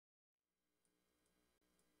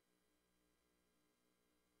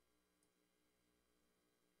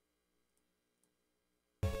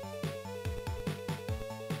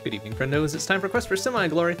Good evening, friendos. It's time for Quest for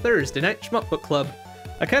Semi-Glory Thursday night Shmup Book Club.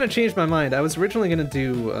 I kind of changed my mind. I was originally going to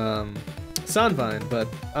do Sanvine, but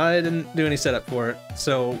I didn't do any setup for it,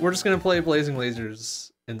 so we're just going to play Blazing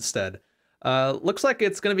Lasers instead. Looks like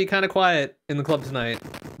it's going to be kind of quiet in the club tonight,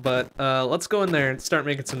 but let's go in there and start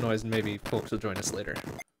making some noise, and maybe folks will join us later.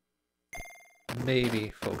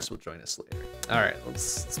 Maybe folks will join us later. Alright,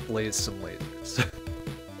 let's blaze some lasers.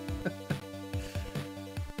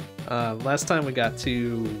 Last time we got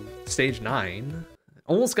to stage 9.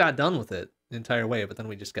 Almost got done with it the entire way, but then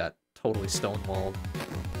we just got totally stonewalled.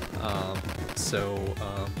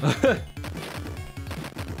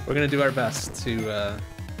 We're gonna do our best to,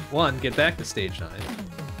 one, get back to stage 9.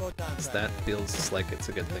 Because that feels like it's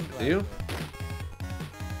a good thing to do.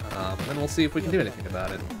 Then we'll see if we can do anything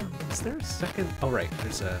about it. Is there a second? Oh right,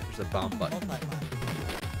 there's a bomb button.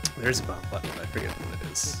 There's a bomb button, but I forget what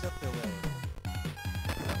it is.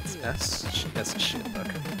 It's S. That's a shit book.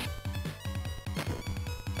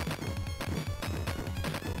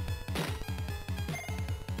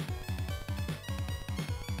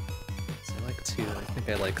 So I like 2, and I think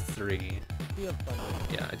I like 3.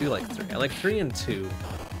 Yeah, I do like 3. I like 3 and 2.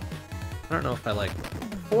 I don't know if I like...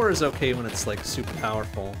 4 is okay when it's like super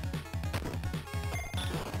powerful.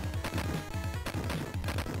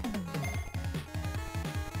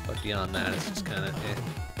 But beyond that, it's just kind of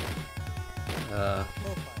I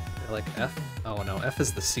like F. Oh no, F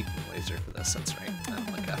is the seeking laser for this, that's right. I don't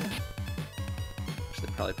like F.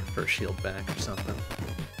 Actually, probably prefer shield back or something.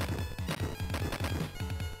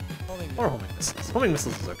 Or homing missiles. Homing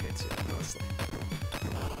missiles is okay too, honestly.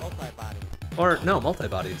 Or, no,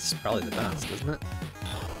 multi-body is probably the best, isn't it?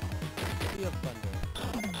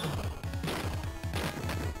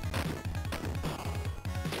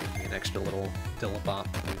 An extra little dillabop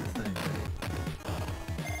to do the thing.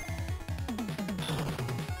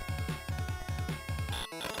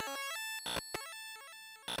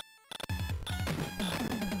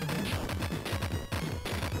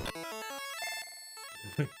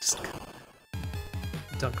 Just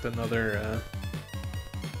dunked another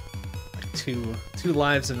like two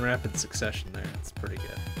lives in rapid succession there. That's pretty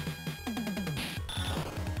good.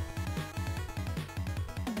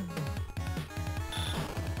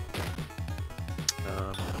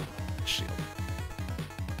 Shield.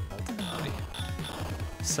 Multi-body.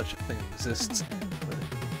 If such a thing exists, would it,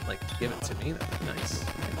 like, give it to me? That'd be nice.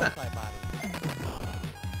 Look at that.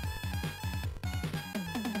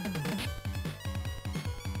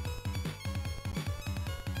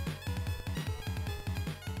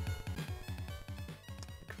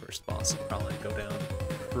 First boss will probably go down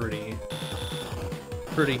pretty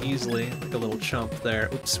easily, like a little chump there.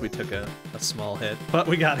 Oops, we took a small hit, but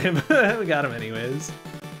we got him. We got him anyways.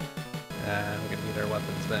 We're gonna need our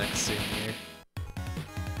weapons back soon here.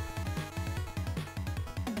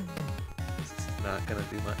 This is not gonna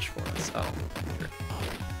do much for us. Oh, sure.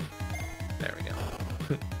 There we go.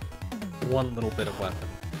 One little bit of weapon.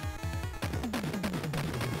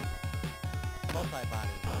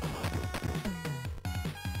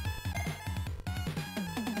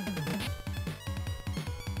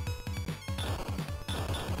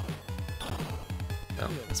 Oh,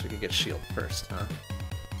 I guess we could get shield first, huh?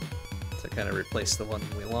 To kind of replace the one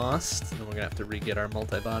we lost, and then we're gonna have to re-get our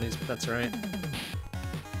multi-bodies, but that's alright. I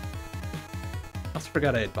also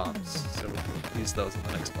forgot I had bombs, so we can use those in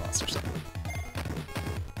the next boss or something.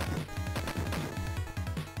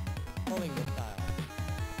 There we go,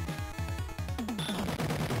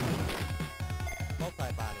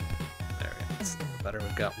 that's better.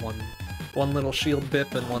 We've got one little shield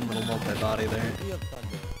bip and one little multi-body there.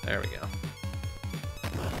 There we go.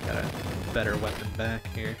 Got a better weapon back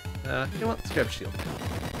here. You know what? Let's grab shield.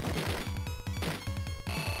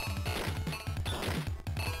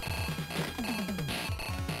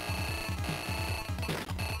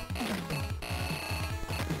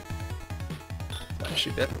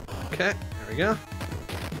 Flashy bit. Okay, there we go.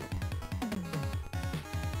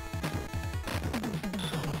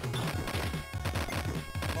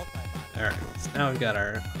 Alright, so now we've got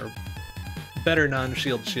our better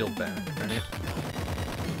non-shield shield back, right?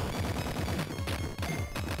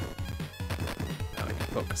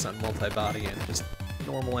 Focus on multi-body and just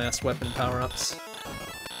normal-ass weapon power-ups.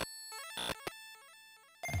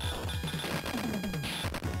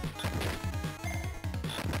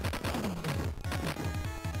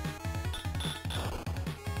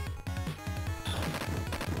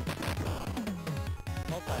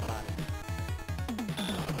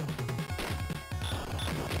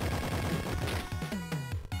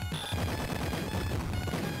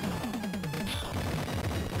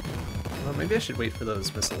 Well, maybe I should wait for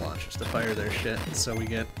those missile launchers to fire their shit, so we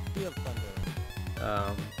get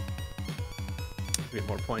we get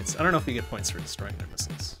more points. I don't know if we get points for destroying their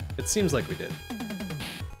missiles. It seems like we did.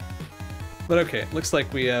 But okay, looks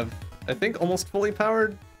like we have, I think, almost fully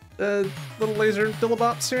powered little laser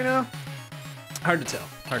dillabops here now. Hard to tell.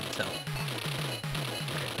 Hard to tell. Okay,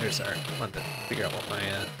 there's our... I wanted to figure out what my...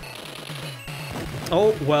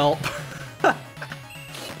 Oh, well.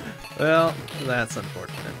 Well, that's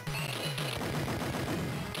unfortunate.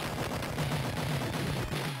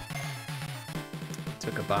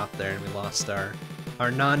 Took a bop there and we lost our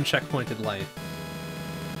non-checkpointed life.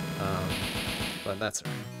 But that's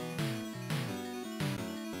alright.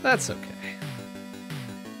 That's okay.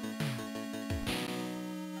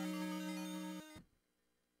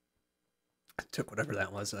 Took whatever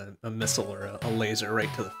that was, a missile or a laser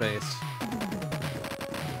right to the face.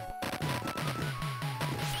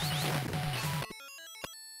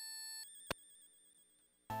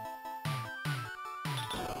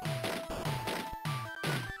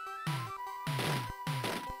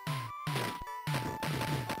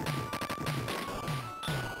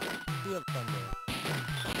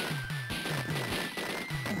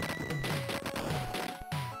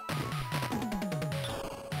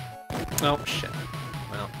 Oh, shit.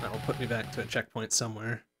 Well, that'll put me back to a checkpoint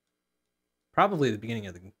somewhere. Probably the beginning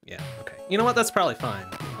of the... Yeah, okay. You know what? That's probably fine,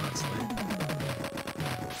 honestly.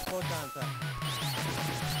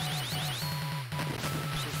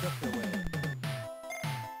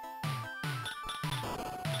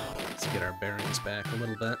 Let's get our bearings back a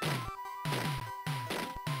little bit.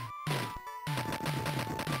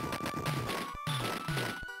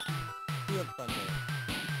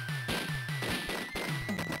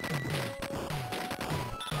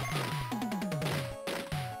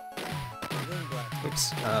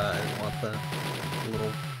 Oops, I didn't want the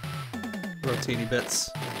little rotatey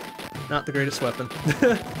bits. Not the greatest weapon.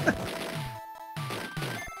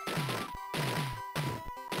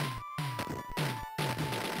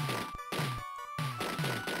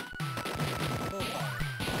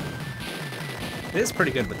 It is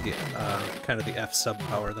pretty good with the kind of the F sub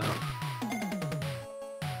power though.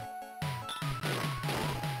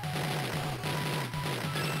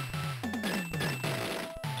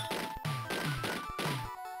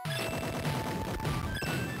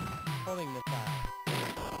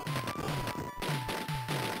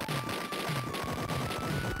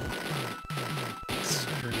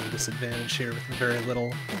 Disadvantage here with very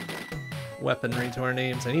little weaponry to our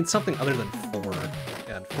names. I need something other than 4.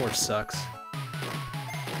 God, 4 sucks.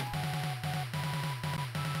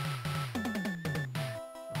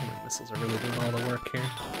 The missiles are really doing all the work here.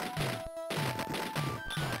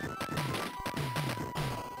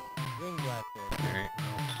 Alright,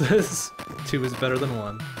 well, this 2 is better than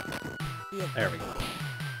 1. There we go.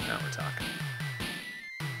 Now we're talking.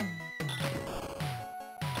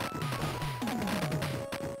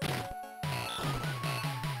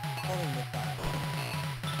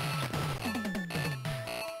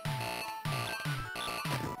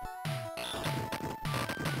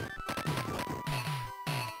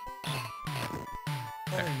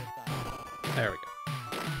 There we go.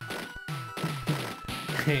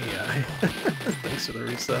 Hey, thanks for the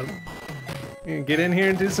resub. You gonna get in here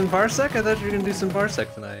and do some Parsec? I thought you were gonna do some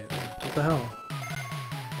Parsec tonight. What the hell?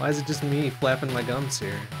 Why is it just me flapping my gums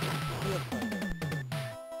here?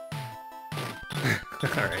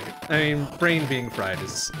 Alright. I mean, brain being fried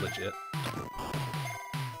is legit.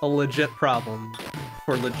 A legit problem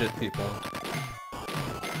for legit people.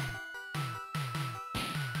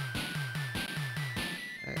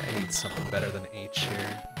 I need something better than H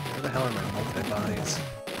here. Where the hell are my multi-bodies?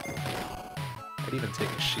 I'd even take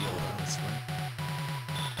a shield, honestly.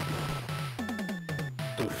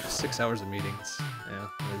 Oof, 6 hours of meetings. Yeah,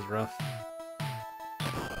 that is rough.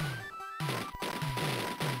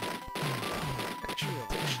 Actually, I'll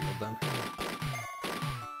take a shield then.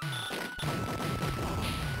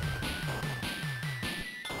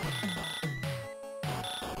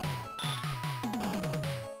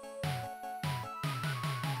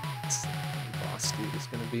 Boss dude is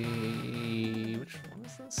gonna be... which one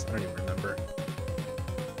is this? I don't even remember.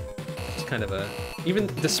 It's kind of a... even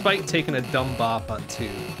despite taking a dumb bop on 2,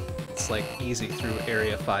 it's like easy through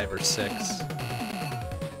area 5 or 6.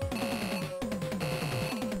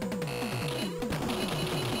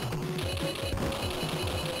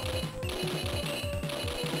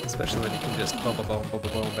 Especially when you can just boom, boom, boom, boom,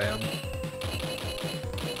 boom, boom, bam.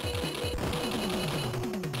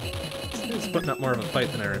 It's putting up more of a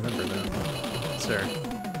fight than I remember, though. Sir.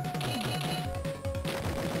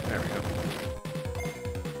 There we go.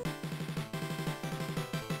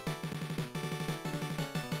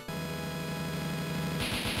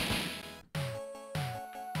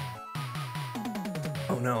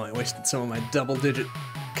 Oh no, I wasted some of my double-digit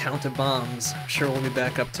count of bombs. I'm sure we'll be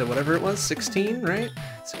back up to whatever it was, 16, right?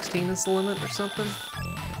 16 is the limit or something?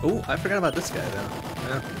 Oh, I forgot about this guy, though.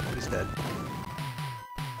 Yeah, he's dead.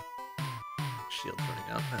 Shield's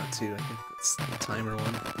running out now, too. I think that's the timer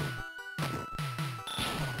one.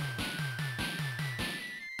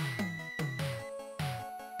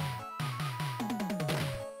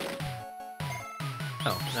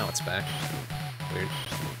 Oh, now it's back. Weird.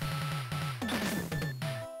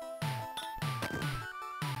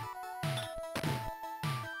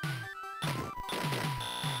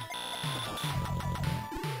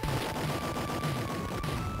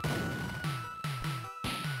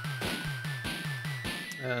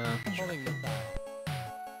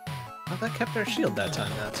 Oh, that kept our shield that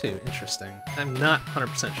time now, too. Interesting. I'm not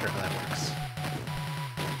 100% sure how that works.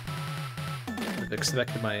 I've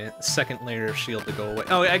expected my second layer of shield to go away.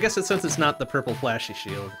 Oh, I guess since it's not the purple flashy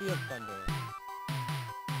shield,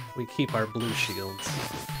 we keep our blue shields.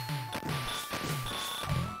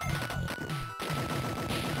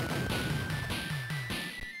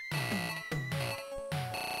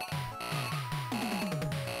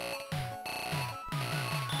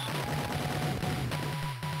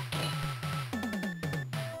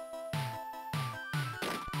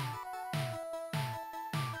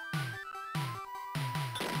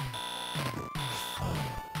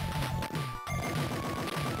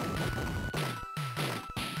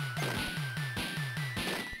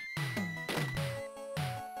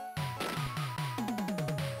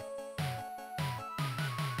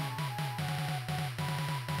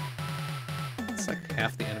 It's like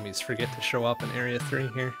half the enemies forget to show up in Area 3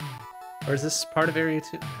 here. Or is this part of Area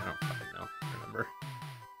 2? I don't fucking know. Don't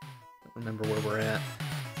remember where we're at.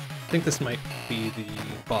 I think this might be the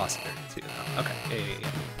boss of Area 2 now. Okay, yeah.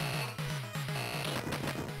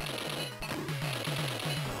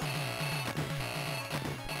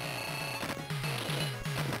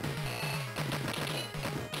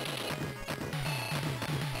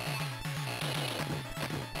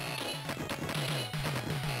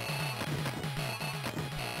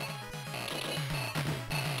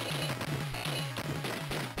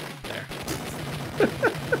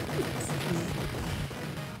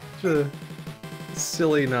 A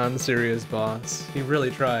silly, non-serious boss. He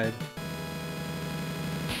really tried.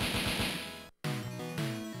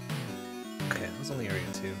 Okay, that was only Area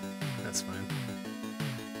 2. That's fine.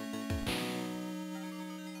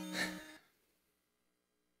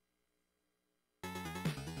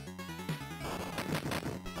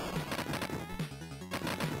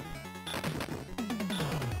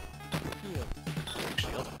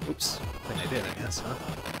 Shield. Oops. I think I did, I guess, huh?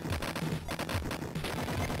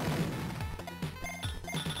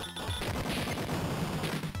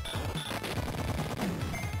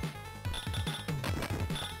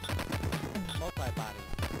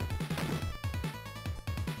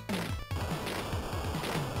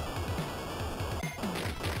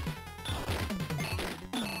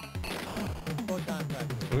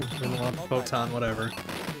 Photon, whatever.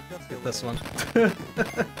 Let's get this one.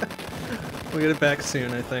 We'll get it back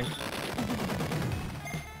soon, I think.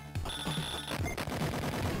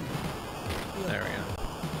 There we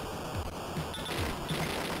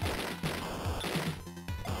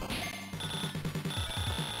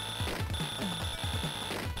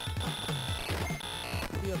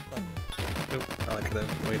go. Oop, probably could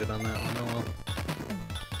have waited on that one. Oh well.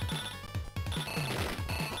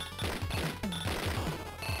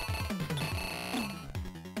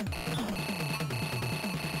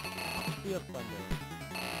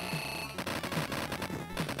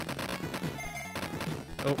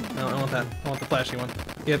 Oh, no, I want that. I want the flashy one.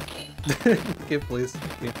 Give. Give, please.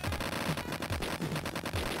 Give.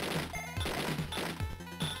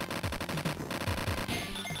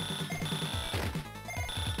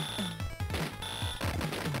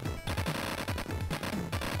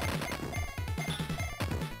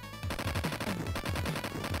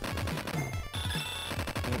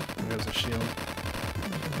 Oh, there goes a shield.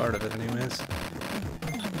 Part of it, anyways.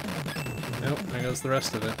 Nope, there goes the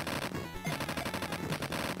rest of it.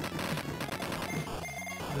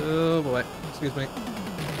 Oh boy, excuse me.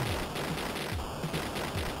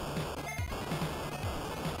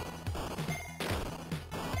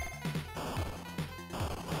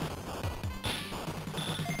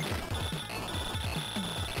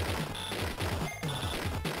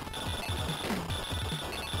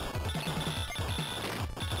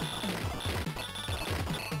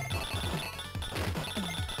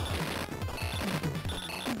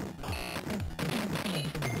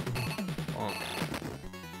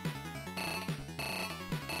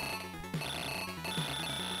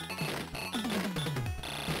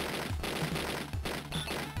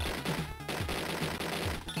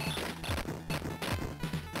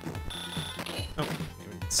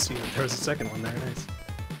 see that there was a second one there. Nice.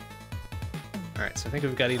 Alright, so I think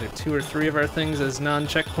we've got either 2 or 3 of our things as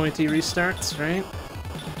non-checkpointy restarts, right?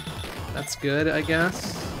 That's good, I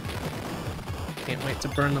guess. Can't wait to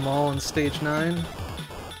burn them all in stage 9.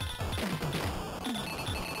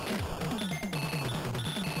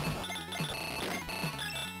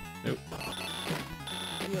 Nope.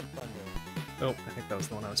 Oh, I think that was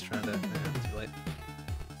the one I was trying to... too late.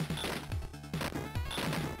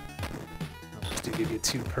 Let's do give you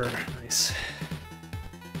 2 per. Nice.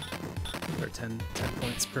 Or 10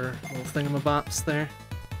 points per little thingamabops there.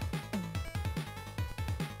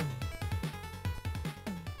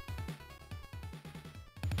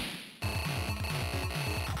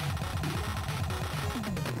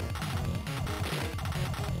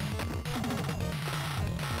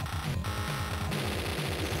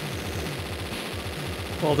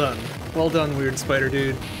 Well done. Well done, weird spider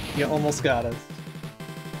dude. You almost got us.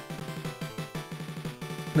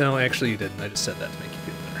 No, actually you didn't. I just said that to make you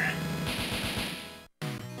feel better.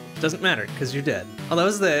 Doesn't matter, because you're dead. Oh, that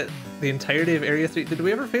was the entirety of Area 3. Did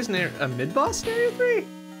we ever face a mid-boss in Area 3?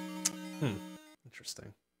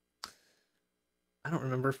 Interesting. I don't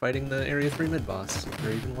remember fighting the Area 3 mid-boss, if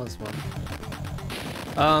there even was one.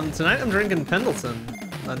 Tonight I'm drinking Pendleton.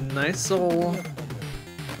 A nice old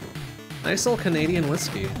Canadian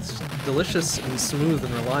whiskey. It's delicious and smooth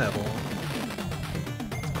and reliable.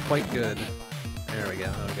 It's quite good. There we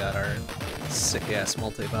go. We got our sick-ass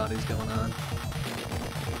multi-bodies going on.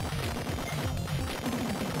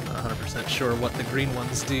 Not 100% sure what the green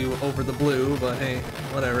ones do over the blue, but hey,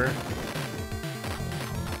 whatever.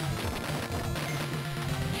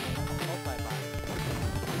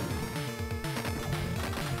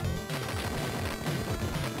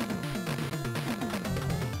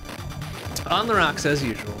 On the rocks as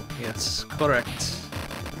usual. Yes, correct.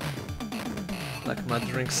 Like my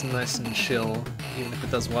drinks nice and chill, even if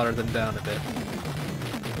it does water them down a bit.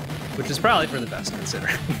 Which is probably for the best,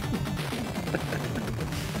 considering.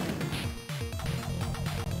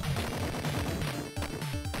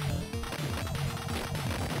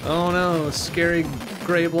 Oh no, scary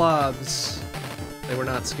gray blobs. They were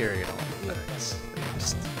not scary at all.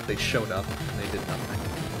 They showed up and they did nothing.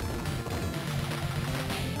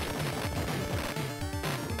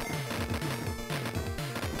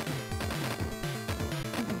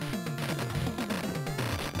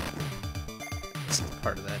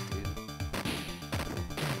 Part of that, dude.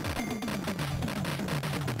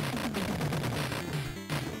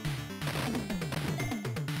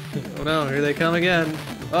 Oh no, here they come again.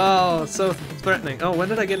 Oh, so threatening. Oh, when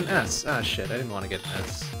did I get an S? Ah, shit, I didn't want to get an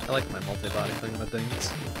S. I like my multi-body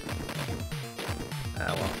things.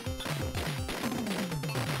 Ah, well.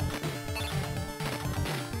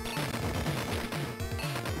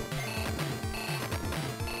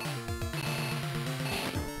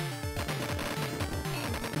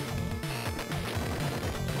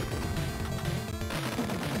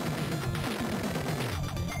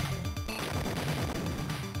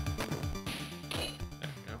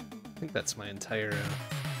 That's my entire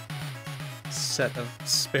set of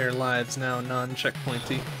spare lives now,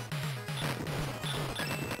 non-checkpointy.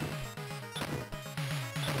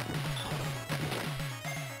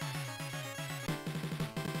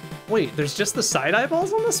 Wait, there's just the side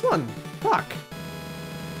eyeballs on this one? Fuck.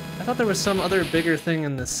 I thought there was some other bigger thing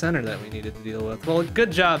in the center that we needed to deal with. Well,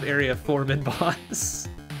 good job, Area 4 mid-boss.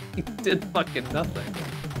 He did fucking nothing.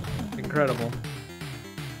 Incredible.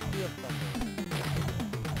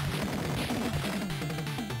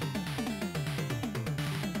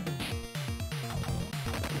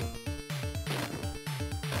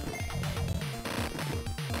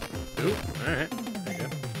 Ooh, alright. There you go.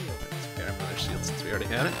 Let's grab another shield since we already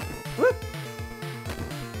had it. Woo!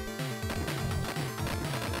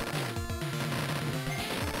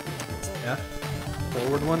 Yeah.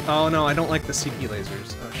 Forward one? Oh no, I don't like the CP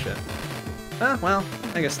lasers. Oh shit. Ah, well,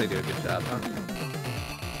 I guess they do a good job,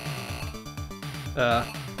 huh?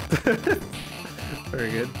 Very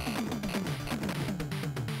good.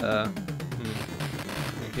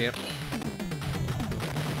 Thank you.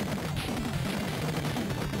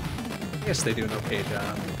 I guess they do an okay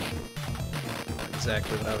job. Not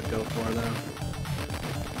exactly what I would go for, though.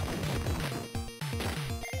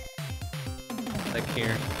 Like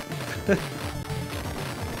here.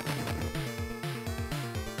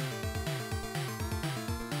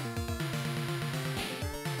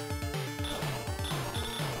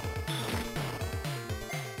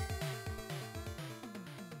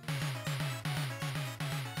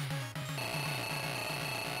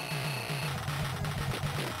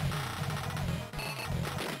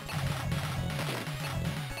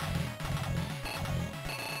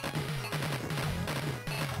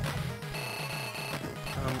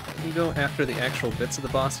 Can you go after the actual bits of the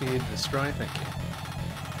boss you need to destroy? Thank you.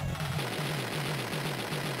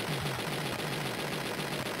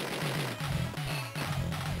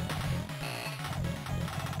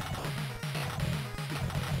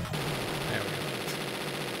 There we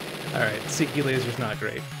go. Alright, Seeky Laser's not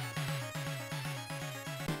great.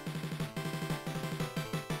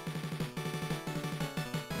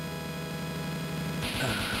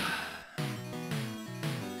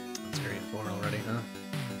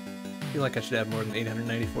 I feel like I should have more than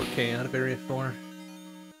 894k out of Area 4.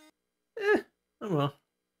 Oh well.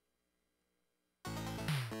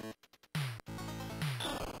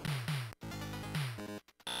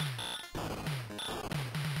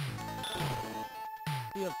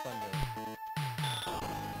 Sea of Thunder.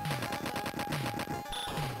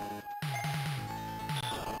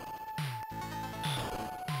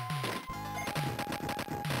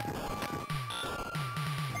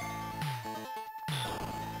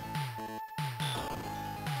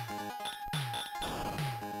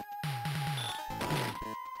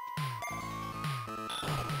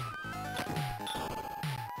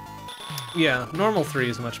 Yeah, normal 3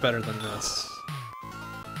 is much better than this.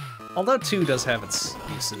 Although 2 does have its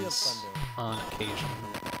uses on occasion.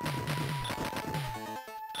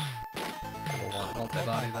 We'll want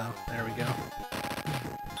multi-body though. There we go.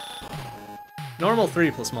 Normal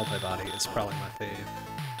 3 plus multi-body is probably my fave.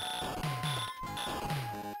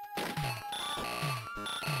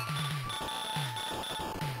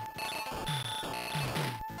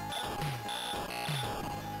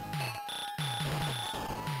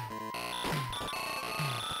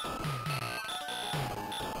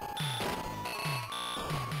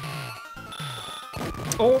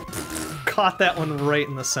 Oh, caught that one right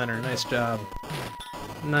in the center. Nice job.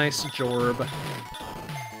 Nice jorb.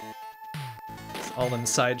 All them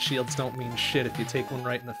side shields don't mean shit if you take one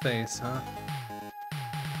right in the face, huh?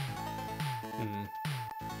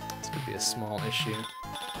 This could be a small issue.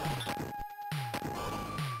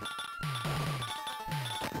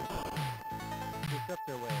 Pick up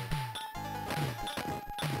their way.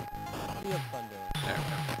 Sea of Thunder. There we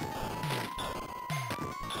go.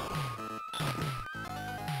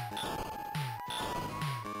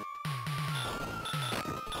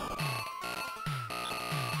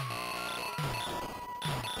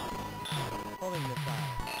 Pulling the fire.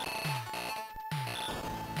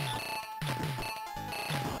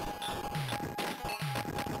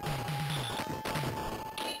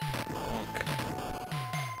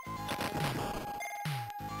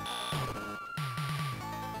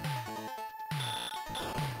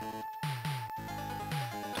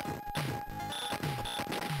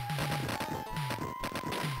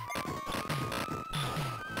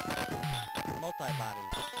 Multi-body.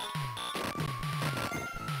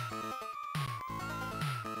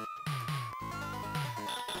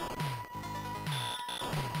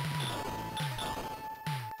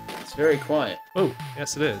 It's very quiet. Oh,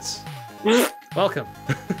 yes it is. Welcome.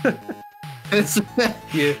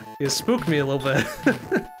 You spooked me a little bit.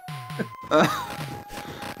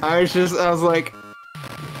 I was like,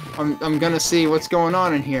 I'm gonna see what's going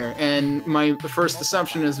on in here, and my first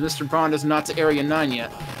assumption is Mr. Bond is not to Area 9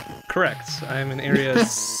 yet. Correct. I'm in Area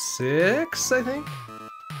 6, I think?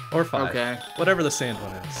 Or 5. Okay. Whatever the sand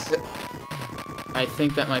one is. I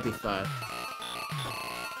think that might be 5.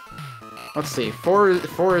 Let's see. 4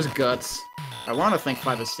 is Guts. I want to think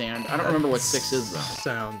 5 is Sand. I don't remember what 6 is, though.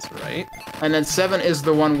 Sounds right. And then 7 is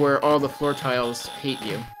the one where all the floor tiles hate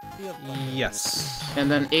you. Yes. And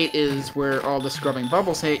then 8 is where all the scrubbing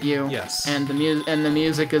bubbles hate you. Yes. And the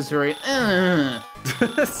music is very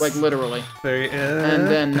like literally. Very And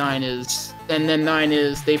then 9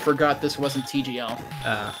 is they forgot this wasn't TGL.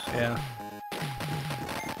 Yeah.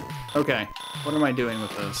 Okay. What am I doing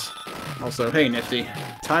with this? Also, hey Nifty,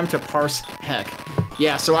 time to parse heck.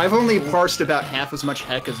 Yeah, so I've only parsed about half as much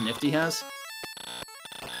heck as Nifty has.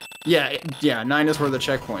 Yeah, 9 is where the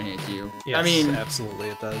checkpoint hits you. Yes, I mean, absolutely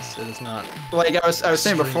it does. It is not. Like I was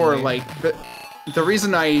saying before, extremely- like the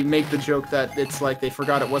reason I make the joke that it's like they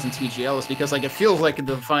forgot it wasn't TGL is because like it feels like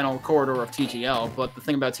the final corridor of TGL, but the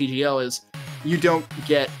thing about TGL is you don't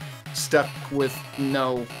get stuck with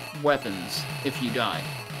no weapons if you die.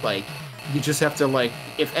 Like you just have to like,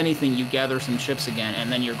 if anything, you gather some chips again,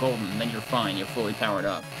 and then you're golden, then you're fine, you're fully powered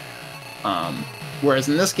up. Whereas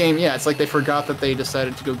in this game, yeah, it's like they forgot that they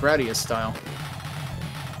decided to go Gradius style.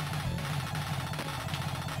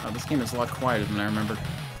 Oh, this game is a lot quieter than I remembered.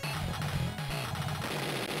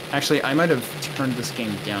 Actually, I might have turned this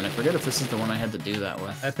game down. I forget if this is the one I had to do that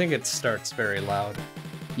with. I think it starts very loud.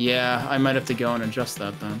 Yeah, I might have to go and adjust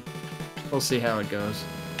that then. We'll see how it goes.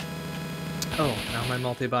 Oh, now my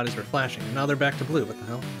multi-bodies are flashing, and now they're back to blue. What the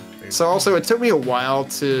hell? So also, it took me a while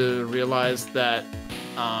to realize that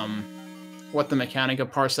what the mechanic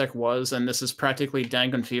of Parsec was, and this is practically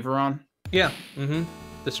Danganronpa. Yeah,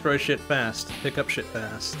 destroy shit fast, pick up shit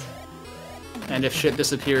fast. And if shit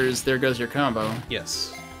disappears, there goes your combo.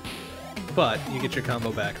 Yes. But you get your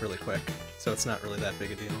combo back really quick, so it's not really that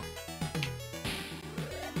big a deal.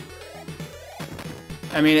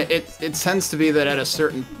 I mean, it tends to be that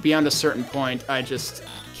at beyond a certain point, I just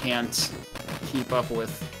can't keep up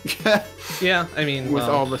with Yeah, I mean, with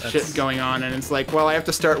all the shit going on, and it's like, well, I have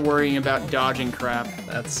to start worrying about dodging crap.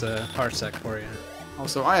 That's Parsec for you.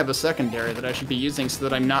 Also, I have a secondary that I should be using so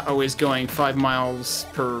that I'm not always going 5 miles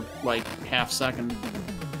per, like, half second.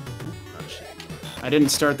 Oh, shit. I didn't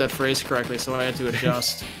start that phrase correctly, so I had to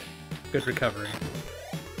adjust. Good recovery.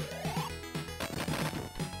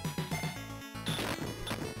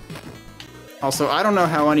 Also, I don't know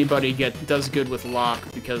how anybody does good with lock,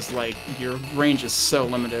 because, like, your range is so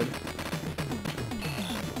limited.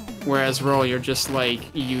 Whereas roll, you're just like,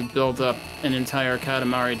 you build up an entire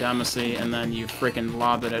Katamari Damacy, and then you freaking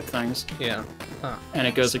lob it at things. Yeah. Huh. And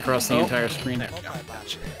it goes across the entire screen. There we go.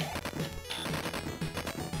 Gotcha.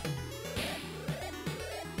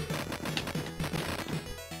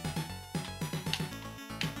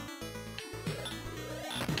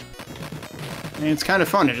 I mean, it's kind of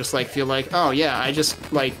fun to just, like, feel like, oh, yeah, I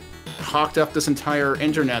just, like, hawked up this entire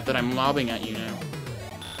internet that I'm lobbing at you now.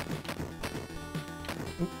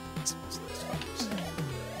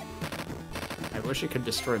 I wish it could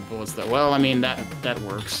destroy bullets, though. Well, I mean, that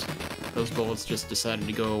works. Those bullets just decided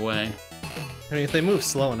to go away. I mean, if they move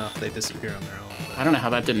slow enough, they disappear on their own. But... I don't know how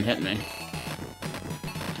that didn't hit me.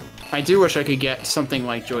 I do wish I could get something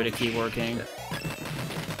like Joy to Key working.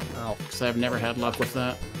 Oh. Because I've never had luck with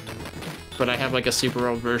that. But I have, like, a super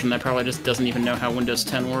old version that probably just doesn't even know how Windows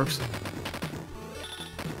 10 works.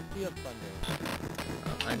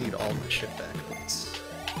 I need all my shit back, please.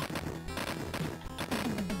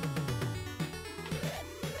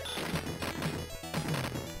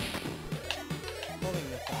 Pulling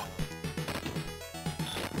this out.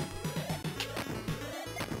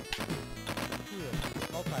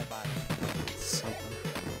 Multi-body. Something.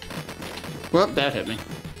 Well, that hit me.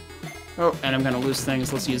 Oh, and I'm gonna lose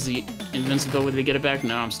things. Let's use the invincibility to get it back.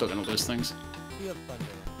 No, I'm still gonna lose things. Field thunder.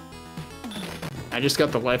 I just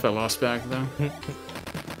got the life I lost back, though.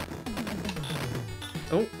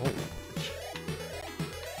 Oh.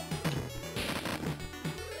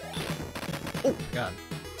 Oh, God.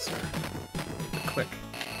 Sorry. Quick.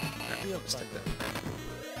 Alright, just take that.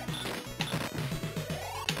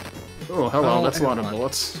 Oh, hello, Oh, that's I a lot didn't of want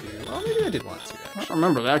bullets. to. Well, maybe I did want to, I actually. don't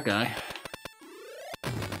remember that guy.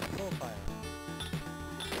 Full fire.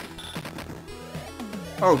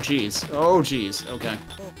 Oh, jeez. Oh, jeez. Okay.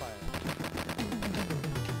 Full fire.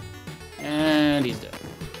 And he's dead.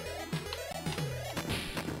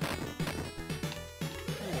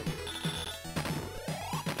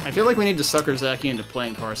 I feel like we need to sucker Zaki into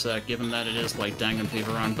playing Parsec, given that it is like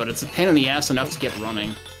Danganronpa, but it's a pain in the ass enough to get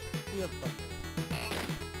running. Field thunder.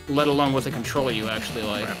 Let alone with a controller you actually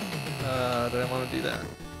like. Did I want to do that?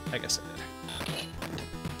 I guess I did.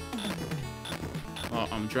 Well,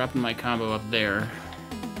 I'm dropping my combo up there.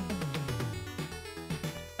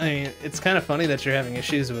 I mean, it's kind of funny that you're having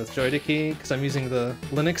issues with Joy to Key, because I'm using the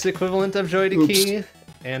Linux equivalent of Joy to Key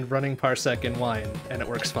and running Parsec in Wine, and it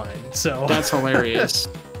works fine. So That's hilarious.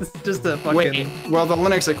 it's just a fucking... Wait, well, the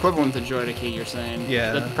Linux equivalent to Joy to Key, you're saying?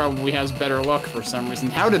 Yeah. That probably has better luck for some reason.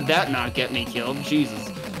 How did that not get me killed? Jesus.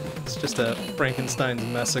 It's just a Frankenstein's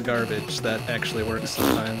mess of garbage that actually works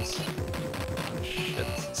sometimes. Oh, shit,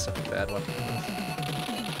 this is such a bad weapon.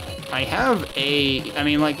 I have I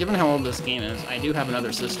mean, like, given how old this game is, I do have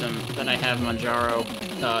another system that I have Manjaro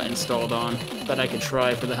installed on that I could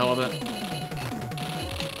try for the hell of it.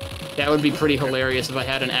 That would be pretty hilarious if I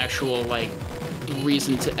had an actual, like,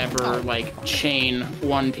 reason to ever, like, chain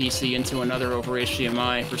one PC into another over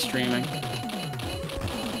HDMI for streaming.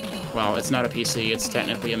 Well, it's not a PC, it's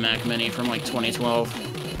technically a Mac Mini from, like, 2012.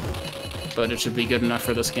 But it should be good enough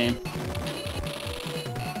for this game.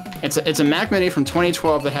 It's a Mac Mini from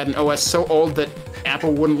 2012 that had an OS so old that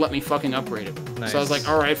Apple wouldn't let me fucking upgrade it. Nice. So I was like,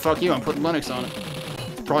 alright, fuck you, I'm putting Linux on it.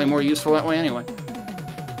 It's probably more useful that way anyway.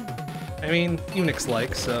 I mean,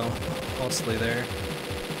 Unix-like, so mostly there.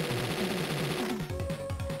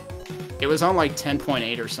 It was on like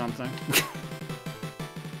 10.8 or something.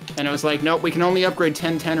 And it was like, nope, we can only upgrade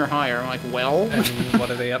 1010 or higher. I'm like, well? And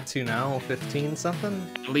what are they up to now? 15 something?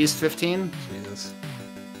 At least 15? Jesus.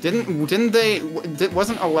 Didn't they...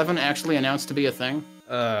 Wasn't 11 actually announced to be a thing?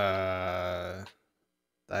 I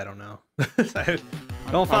don't know. I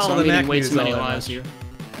Don't follow Also, the I'm Mac eating way news too many all that lives much. here.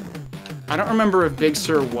 I don't remember if Big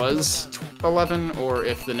Sur was 11 or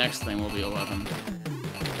if the next thing will be 11.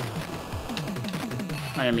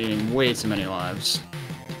 I am eating way too many lives.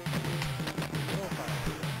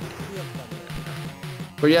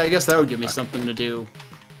 But yeah, I guess that would give me something to do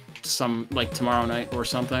like tomorrow night or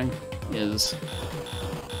something, is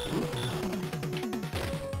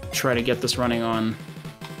try to get this running on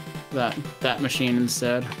that machine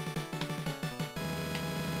instead.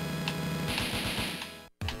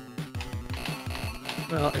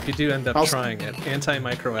 Well, if you do end up I'll trying it,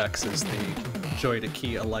 Anti-Micro X is the joy to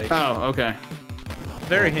key alike. Oh, okay.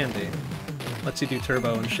 Very handy. Lets you do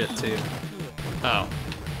turbo and shit too. Oh.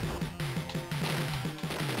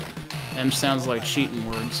 M sounds like cheating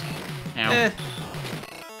words. Ow. Eh.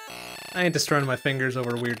 I ain't destroying my fingers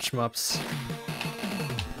over weird shmups.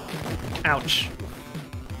 Ouch.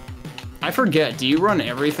 I forget, do you run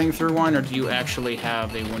everything through Wine, or do you actually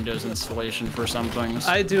have a Windows installation for some things?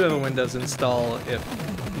 I do have a Windows install if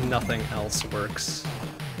nothing else works.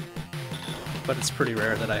 But it's pretty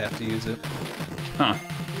rare that I have to use it. Huh.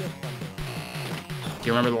 Do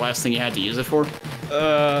you remember the last thing you had to use it for?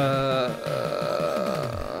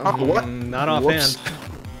 What? Not offhand.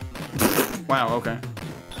 Wow, okay.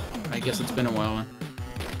 I guess it's been a while then.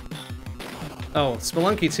 Oh,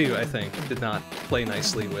 Spelunky 2, I think, did not play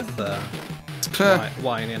nicely with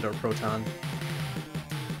Wine and or Proton.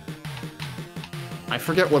 I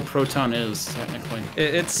forget what Proton is, technically.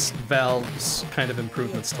 It's Valve's kind of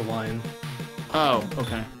improvements to Wine. Oh,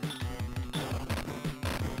 okay.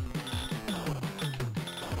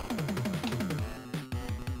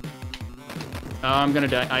 Oh, I'm gonna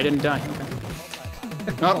die. I didn't die.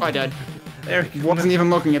 Okay. Oh, I died. There you go. Wasn't even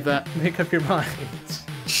looking at that. Make up your mind.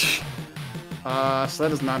 So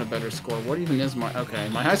that is not a better score. What even is my... Okay,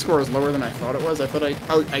 my high score is lower than I thought it was.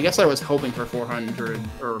 I guess I was hoping for 400,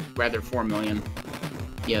 or rather 4 million.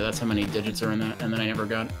 Yeah, that's how many digits are in that, and then I never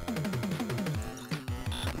got it.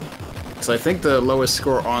 So I think the lowest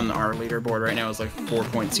score on our leaderboard right now is like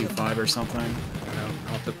 4.25 or something. I don't know.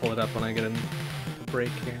 I'll have to pull it up when I get a break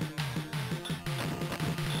here.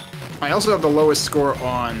 I also have the lowest score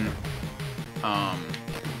on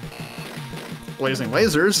Blazing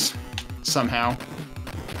Lasers, somehow.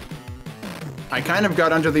 I kind of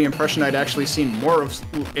got under the impression I'd actually seen more of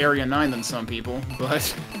Area 9 than some people,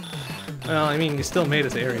 but... Well, I mean, you still made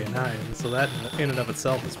it to Area 9, so that in and of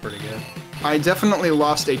itself is pretty good. I definitely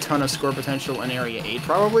lost a ton of score potential in Area 8,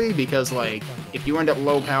 probably, because, like, if you end up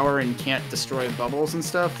low power and can't destroy bubbles and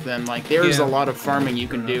stuff, then, like, there's a lot of farming you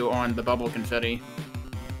can do on the bubble confetti.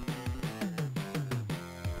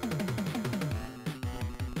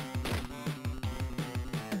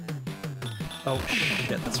 Oh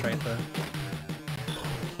shit, that's right,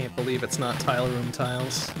 can't believe it's not tile room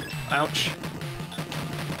tiles. Ouch.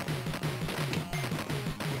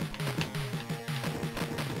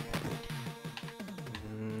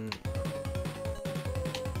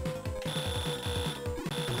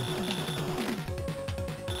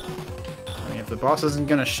 If the boss isn't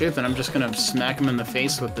gonna shoot, then I'm just gonna smack him in the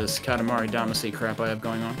face with this Katamari Damacy crap I have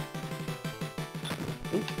going on.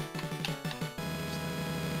 Ooh.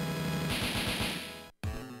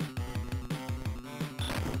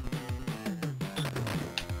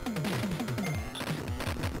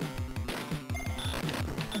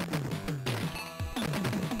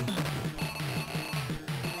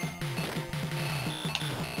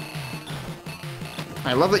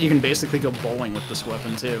 I love that you can basically go bowling with this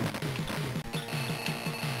weapon, too.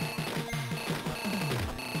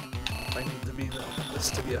 If I need this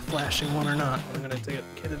to be a flashing one or not, I'm gonna get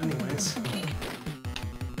it anyways.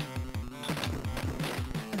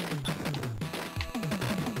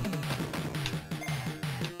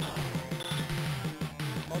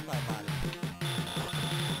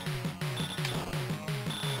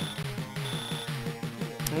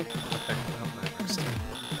 Okay, well, that works too.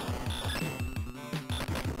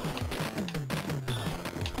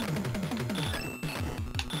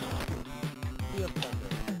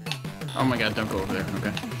 Oh my god, don't go over there,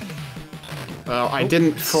 okay. Well, I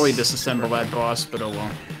didn't fully disassemble that boss, but oh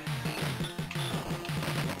well.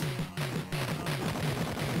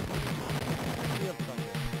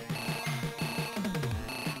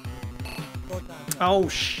 Oh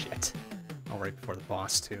shit! Oh, right before the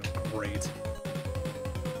boss too. Great.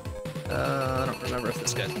 I don't remember if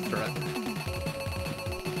this guy's a threat.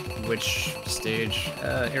 Which stage?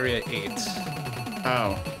 Area 8.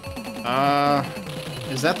 Oh.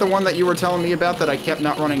 Is that the one that you were telling me about that I kept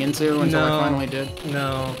not running into until I finally did?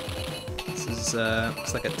 No. This is,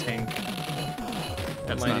 looks like a tank.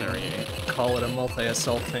 That's not Area 8. Call it a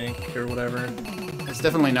multi-assault tank or whatever. It's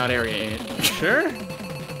definitely not Area 8. Sure?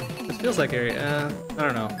 Feels like area. I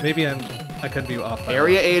don't know. Maybe I could be off. By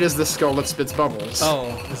Area 8 is the skull that spits bubbles. Oh,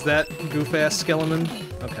 is that goof-ass skeleton?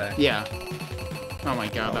 Okay. Yeah. Oh my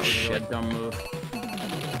god, Oh, that was a shit. really dumb move.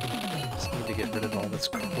 Just need to get rid of all this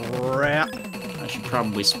crap. I should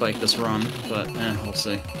probably spike this run, but we'll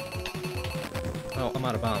see. Oh, I'm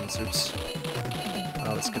out of bombs. Oops.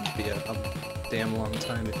 Oh, this could be a damn long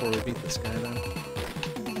time before we beat this guy then.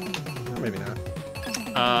 Or maybe not.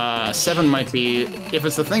 7 might be, if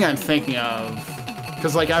it's the thing I'm thinking of,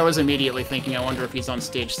 because like I was immediately thinking, I wonder if he's on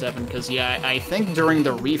stage 7, because yeah, I think during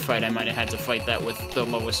the refight I might have had to fight that with the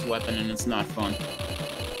lowest weapon, and it's not fun.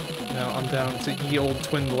 No, I'm down to ye old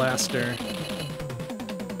twin blaster.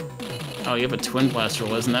 Oh, you have a twin blaster,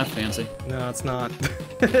 well, isn't that fancy? No, it's not.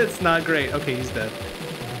 It's not great. Okay, he's dead.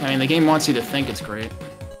 I mean, the game wants you to think it's great.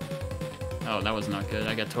 Oh, that was not good.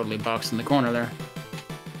 I got totally boxed in the corner there.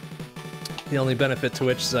 The only benefit to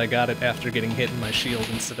which is I got it after getting hit in my shield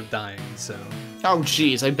instead of dying, so... Oh,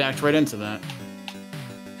 jeez, I backed right into that.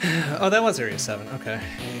 Oh, that was Area 7. Okay.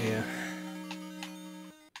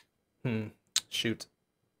 Yeah. Shoot.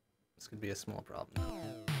 This could be a small problem.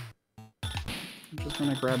 I'm just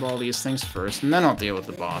gonna grab all these things first, and then I'll deal with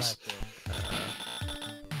the boss.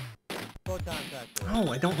 Photon factor. Oh,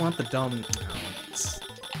 I don't want the dumb...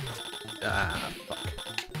 Ah, fuck.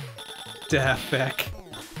 Daft back.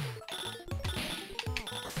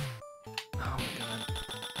 Oh my god.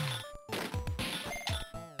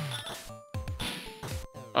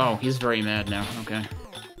 Oh, he's very mad now. Okay.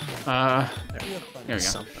 Here we go.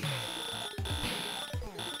 Something.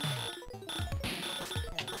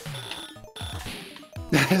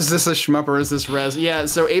 Is this a shmup or is this res? Yeah,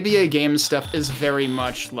 so ABA game stuff is very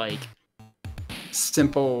much like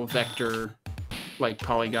simple vector, like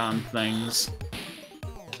polygon things.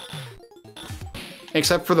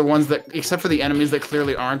 Except for the ones that, except for the enemies that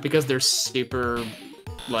clearly aren't, because they're super,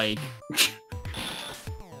 like,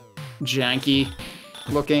 janky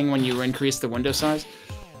looking when you increase the window size.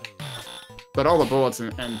 But all the bullets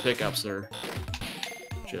and pickups are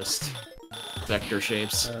just vector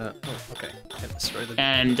shapes. Oh, okay. Can't destroy the...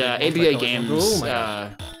 And ABA multicolored- Games, Oh my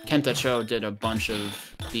god. Kenta Cho did a bunch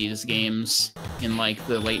of these games in like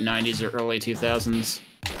the late 90s or early 2000s.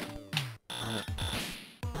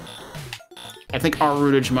 I think Our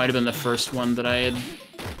Rootage might have been the first one that I had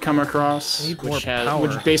come across, Need more which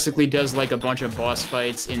power. basically does like a bunch of boss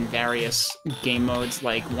fights in various game modes,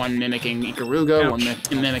 like one mimicking Ikaruga, Ouch.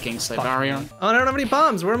 one mimicking Cybarion. Oh, I don't have any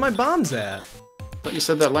bombs. Where are my bombs at? But you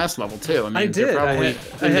said that last level too. I mean, I they're did. probably I in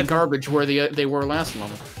the had- garbage where they were last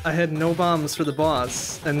level. I had no bombs for the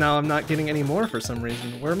boss, and now I'm not getting any more for some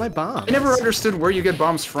reason. Where are my bombs? I never understood where you get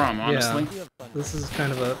bombs from, honestly. This is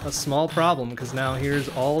kind of a small problem, because now here's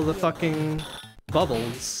all the fucking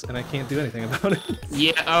bubbles, and I can't do anything about it.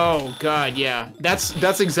 Yeah, oh god, yeah.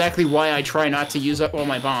 That's exactly why I try not to use up all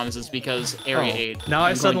my bombs, is because Area 8. Now I'm I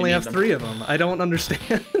going to suddenly need have them. 3 of them. I don't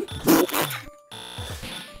understand.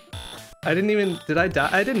 I didn't even... Did I die?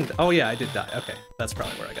 I didn't... Oh yeah, I did die. Okay, that's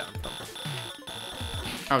probably where I got them from.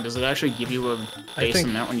 Oh, does it actually give you a I base think,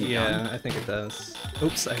 amount when you yeah, die? I think it does.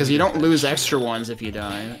 Oops. Because you don't lose extra ones if you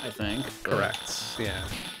die, I think. but- Correct. Yeah.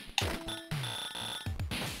 Oh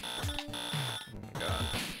god.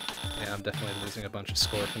 Yeah, I'm definitely losing a bunch of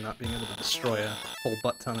score from not being able to destroy a whole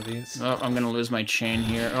butt ton of these. Oh, I'm gonna lose my chain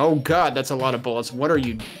here. Oh god, that's a lot of bullets. What are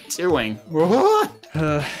you doing? What?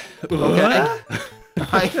 Okay.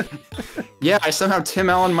 Yeah, I somehow Tim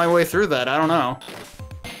Allen my way through that. I don't know.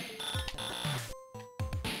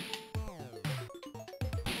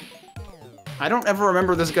 I don't ever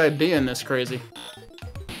remember this guy being this crazy.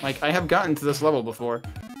 Like, I have gotten to this level before.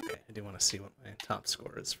 Okay, I do want to see what my top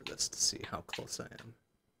score is for this to see how close I am.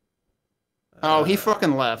 Oh, he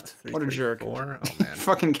fucking left. What a 3, jerk. 4. Oh man.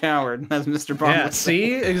 Fucking coward, as Mr. Bomb Yeah, would say.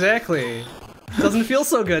 see? Exactly. Doesn't feel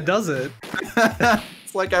so good, does it?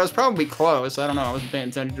 It's like I was probably close. I don't know. I wasn't paying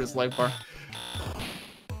attention to his life bar.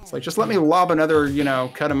 It's like, just let me lob another, you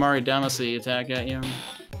know, Katamari Damacy attack at you.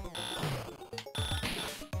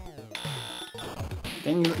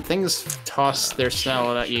 Things toss their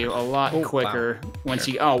salad at you a lot Oh, quicker wow. once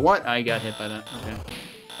you... Oh, what? I got hit by that. Okay.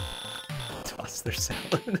 Toss their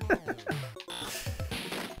salad.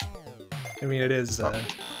 I mean, it is a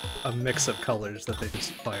mix of colors that they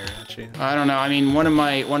just fire at you. I don't know. I mean, one of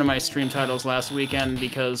my stream titles last weekend,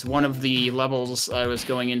 because one of the levels I was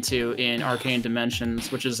going into in Arcane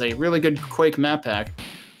Dimensions, which is a really good Quake map pack,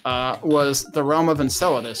 was the Realm of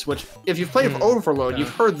Enceladus, which, if you've played Overload, you've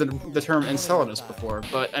heard the term Enceladus before,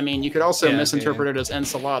 but, I mean, you could also misinterpret it as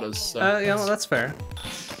Enceladus. So Yeah, well, that's fair.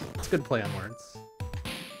 It's a good play on words.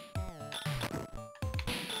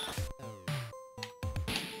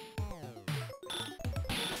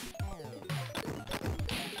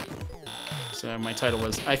 So my title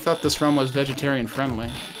was, I thought this run was vegetarian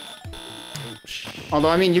friendly. Although,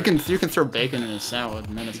 I mean, you can throw bacon in a salad,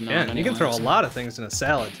 and then it's not. Yeah, anyway, you can throw a so. lot of things in a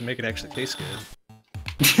salad to make it actually taste good.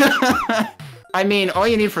 I mean, all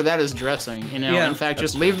you need for that is dressing, you know? Yeah, in fact,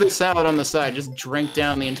 just leave the salad on the side, just drink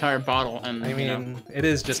down the entire bottle, and, I mean, you know, it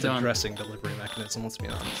is just a done. dressing delivery mechanism, let's be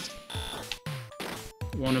honest.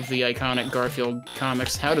 One of the iconic Garfield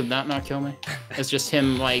comics. How did that not kill me? It's just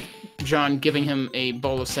him, like, John giving him a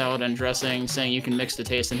bowl of salad and dressing, saying you can mix the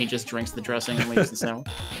taste, and he just drinks the dressing and leaves the salad.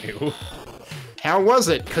 Ew. How was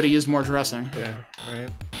it? Could have used more dressing. Yeah, right.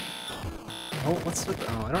 Oh, what's with the...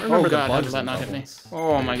 Oh, I don't remember Oh god, the how bugs did that and not hit me? bubbles.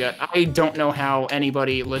 Oh my god, I don't know how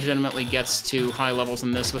anybody legitimately gets to high levels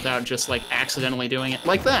in this without just, like, accidentally doing it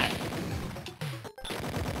like that.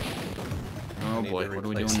 Oh I need boy, to what are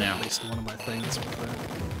we replace doing now? At least one of my things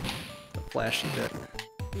with the flashy bit.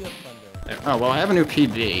 Sea of Thunder. There. Oh, well, I have a new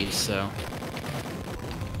PB, so...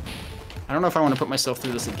 I don't know if I want to put myself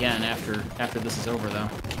through this again after this is over, though.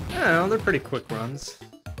 I don't know, they're pretty quick runs.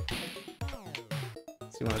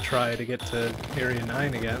 So you want to try to get to Area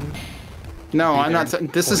 9 again? No, Be I'm there not... in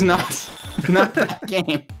This is 40 not... minutes. not that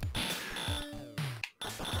game.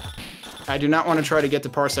 I do not want to try to get to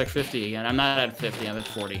Parsec 50 again. I'm not at 50, I'm at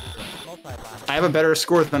 40. Multi-blast. I have a better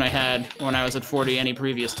score than I had when I was at 40 any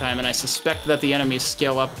previous time, and I suspect that the enemies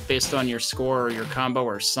scale up based on your score or your combo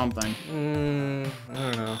or something. I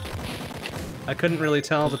don't know. I couldn't really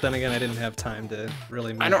tell, but then again, I didn't have time to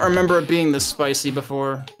really... I don't remember it being this spicy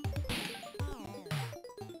before.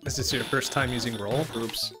 Is this your first time using roll?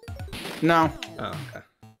 Oops. No, Oh, okay.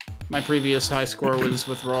 my previous high score was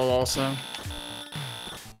with roll also.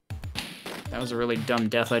 That was a really dumb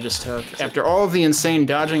death I just took. After all of the insane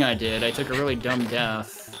dodging I did, I took a really dumb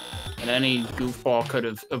death that any goofball could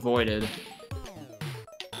have avoided.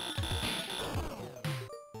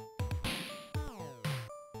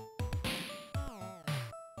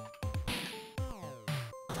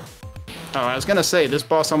 Oh, I was gonna say, this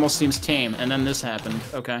boss almost seems tame, and then this happened.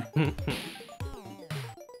 Okay.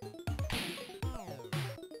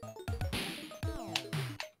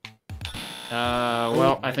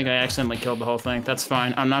 Well, I think I accidentally killed the whole thing. That's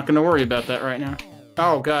fine. I'm not gonna worry about that right now.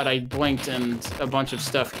 Oh god, I blinked and a bunch of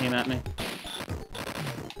stuff came at me.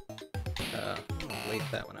 I'll wait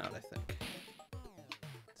that one out, I think.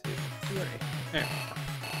 2, 3. There.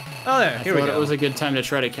 Oh, there. Here we I go. thought it was a good time to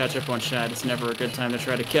try to catch up on Shad. It's never a good time to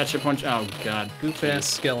try to catch up on... Oh god. Goof-ass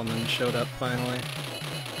Skeleton showed up finally.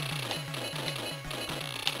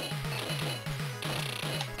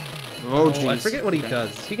 Oh, I jeez. forget what he Okay.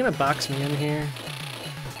 does. Is he gonna box me in here?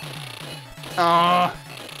 Oh,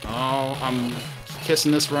 I'm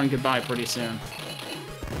kissing this run goodbye pretty soon.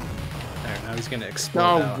 There, now he's gonna explode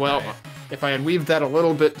Oh, out. well, Right. if I had weaved that a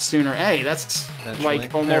little bit sooner... Hey, that's Eventually. like There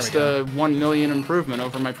we almost go. a 1 million improvement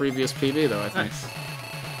over my previous PB, though, I think. Nice.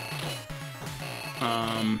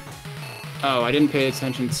 Oh, I didn't pay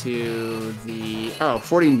attention to the... Oh,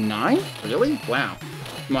 49? Really? Wow.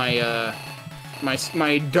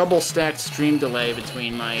 My double-stacked stream delay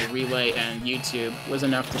between my relay and YouTube was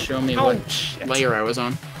enough to show me what shit. layer I was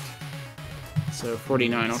on. So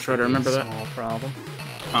 49, I'll try to remember that. Small problem.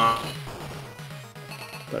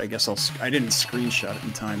 But I guess I didn't screenshot it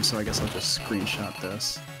in time, so I guess I'll just screenshot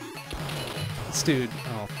this. This dude.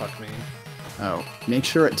 Oh, fuck me. Oh, make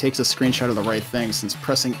sure it takes a screenshot of the right thing, since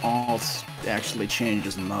pressing Alt actually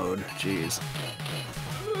changes mode. Jeez.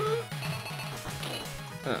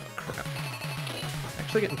 Oh, crap.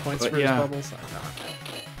 Actually getting points But for yeah. his bubbles? I'm not.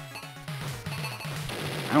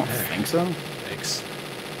 I don't think so. Thanks.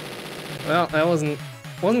 Well, that wasn't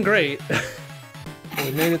great.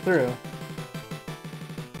 We made it through.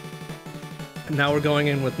 And now we're going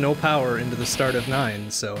in with no power into the start of 9,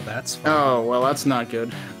 so that's fine. Oh, well, that's not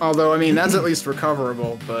good. Although, I mean, that's at least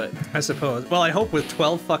recoverable, but... I suppose. Well, I hope with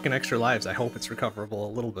 12 fucking extra lives, I hope it's recoverable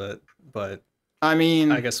a little bit, but I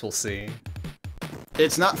mean, I guess we'll see.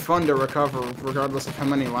 it's not fun to recover regardless of how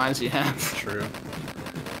many lives you have. True.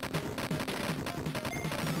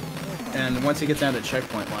 And once you get down to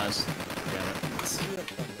checkpoint lives, forget it. It's Sea of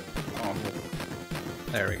Thunder.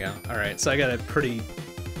 awful. There we go. Alright, so I got a pretty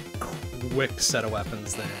quick set of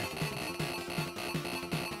weapons there.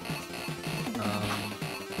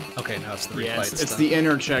 Okay, now it's the refight Yeah, it's stuff. the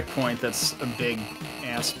inner checkpoint that's a big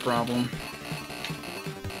ass problem.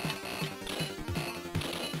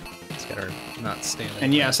 Let's get her not standing.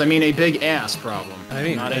 And yes, I mean a big ass problem, I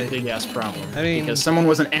mean, not a big ass problem. I mean- because someone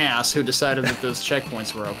was an ass who decided that those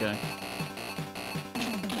checkpoints were okay.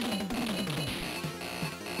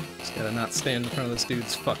 Just gotta not stand in front of this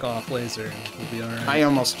dude's fuck off laser and we'll be alright. I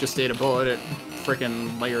almost just ate a bullet at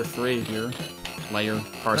frickin' layer 3 here. Layer,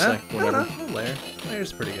 parsec, No, whatever. no, layer.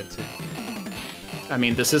 Layer's pretty good too. I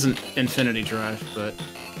mean, this isn't Infinity Drive, but...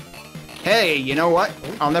 Hey, you know what?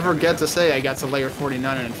 I'll never get to say I got to layer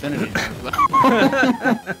 49 in Infinity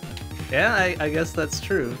Drive. Yeah, I guess that's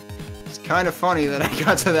true. It's kind of funny that I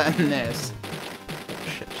got to that in this.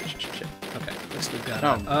 Shit. Okay, at least we've got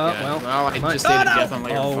Oh, it. yeah. Well, I might- just ate a no! death on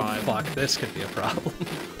layer 5. Oh, fuck, this could be a problem.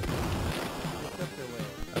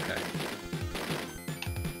 Okay.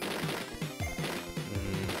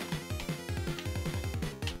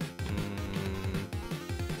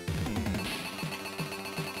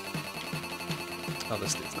 Oh,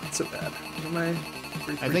 this dude's not so bad. Am I?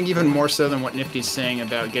 I think even more so than what Nifty's saying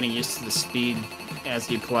about getting used to the speed as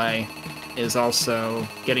you play is also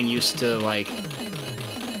getting used to, like,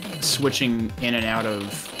 switching in and out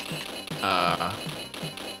of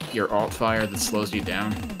your alt fire that slows you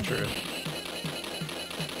down. True.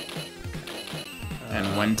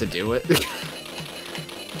 And when to do it.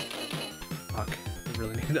 Fuck. I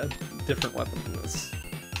really need a different weapon than this.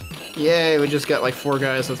 Yay, we just got like 4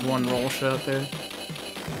 guys with 1 roll shot there.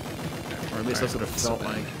 Or at least that's what it so felt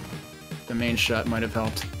like. The main shot might have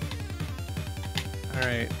helped.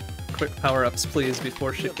 Alright. Quick power-ups, please,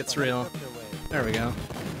 before shit gets real. There we go.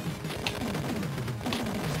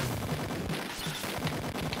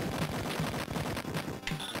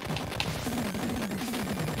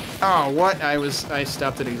 Oh, what? I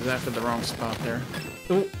stopped at exactly the wrong spot there.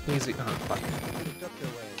 Ooh, easy. Oh, fuck.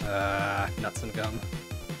 Nuts and gum.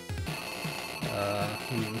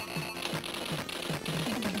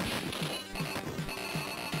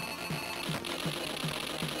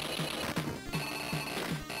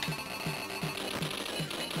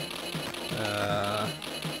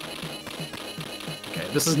 Okay,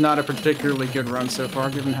 this is not a particularly good run so far,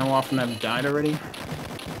 given how often I've died already.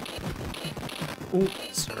 Ooh,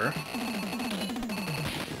 sir.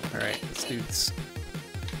 Alright, this dude's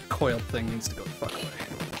coiled thing needs to go the fuck away.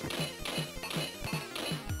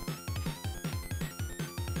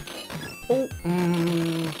 Oh,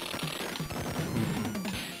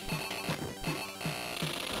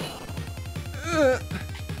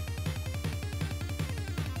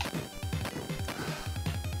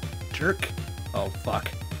 Jerk. Oh, fuck.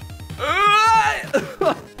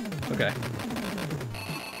 Okay.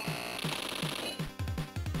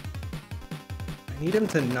 I need him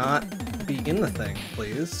to not be in the thing,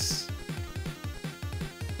 please.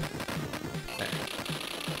 There.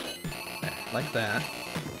 There, like that.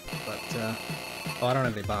 But, oh, I don't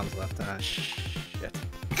have any bombs left. Ah, shit.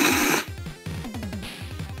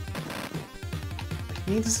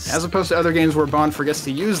 He needs... As opposed to other games where Bond forgets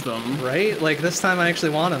to use them. Right? Like, this time I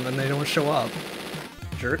actually want them and they don't show up.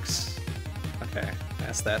 Jerks. Okay,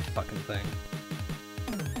 that's that fucking thing.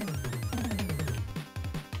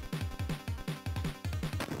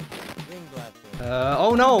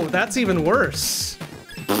 Oh no, that's even worse.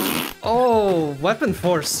 Oh, Weapon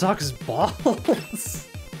Force sucks balls.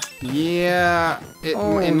 Yeah,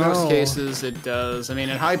 Oh, in most no. cases it does. I mean,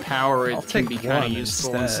 at high power it I'll can take be kind of one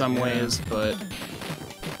useful in instead, some yeah. ways, but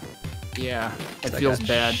yeah, it I feels got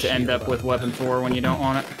bad to end up shit with about Weapon that. 4 when you don't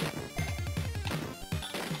want it.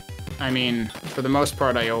 I mean, for the most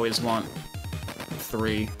part, I always want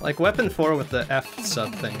 3. Like, Weapon 4 with the F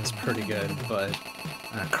sub thing is pretty good, but...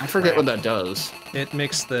 I forget what that does. It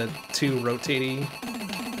makes the 2 rotating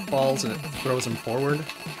balls and it throws them forward.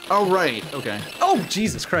 Oh, right, okay. Oh,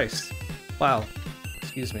 Jesus Christ. Wow.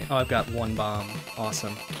 Excuse me. Oh, I've got 1 bomb.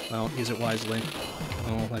 Awesome. Well, use it wisely.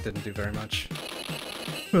 Oh, that didn't do very much.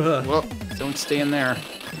 Well, don't stay in there.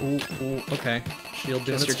 Ooh, okay. Shield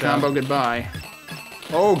doing Just your its job. combo goodbye.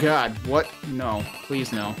 Oh god, what? No,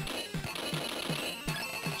 please no.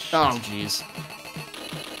 Oh jeez.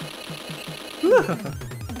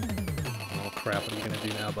 Oh crap, what are you gonna do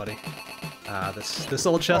now, buddy? Ah, this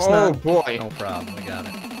old Oh chestnut. boy. No problem, we got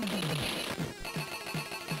it.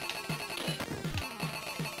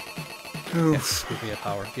 Yes, give me a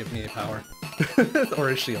power. Give me a power. Or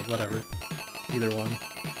a shield, whatever. Either one.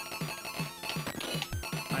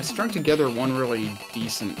 I strung together one really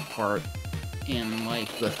decent part in like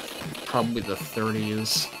probably the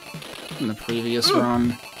 30s in the previous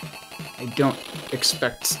run. I don't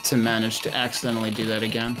expect to manage to accidentally do that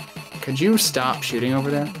again. Could you stop shooting over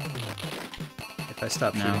there? If I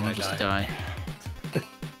stop No, shooting, I'll I just die. die.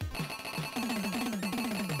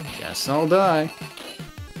 Guess I'll die.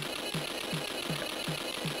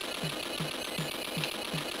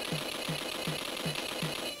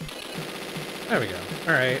 There we go.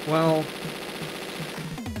 Alright, well,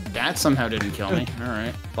 That somehow didn't kill me.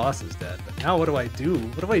 Alright. boss is dead. But now what do I do?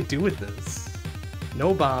 What do I do with this?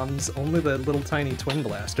 No bombs, only the little tiny twin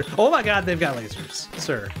blaster. Oh my god, they've got lasers.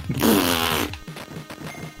 Sir.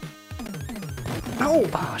 No!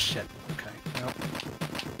 Ah, shit. Okay. Nope.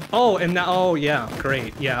 Oh, and now, oh yeah,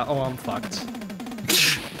 great. Yeah, oh, I'm fucked.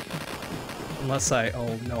 Unless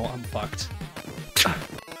oh no, I'm fucked.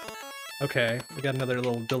 Okay, we got another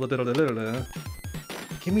little diddle.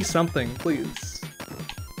 Give me something, please.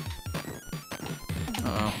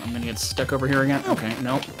 Uh-oh, I'm gonna get stuck over here again. Okay,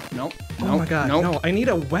 nope. Oh my god, no, I need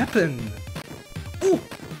a weapon. Ooh.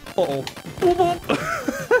 Uh-oh.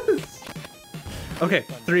 Okay,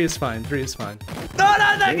 3 is fine, 3 is fine. No,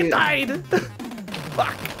 I died!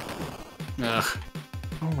 Fuck. Ugh.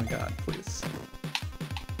 Oh my god, please.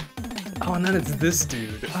 Oh, and then it's this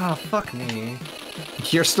dude. Oh, fuck me.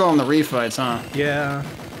 You're still in the refights, huh? Yeah.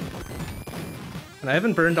 And I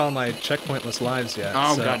haven't burned all my checkpointless lives yet.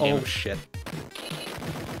 Oh, so, goddamn. Oh, shit.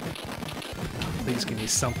 Please give me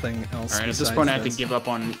something else. Alright, at this point I have to give up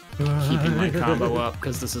on keeping my combo up,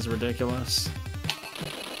 because this is ridiculous.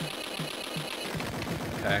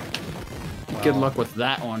 Okay. Good luck with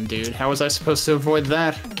that one, dude. How was I supposed to avoid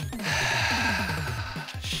that?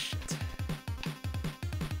 Shit.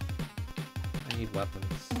 I need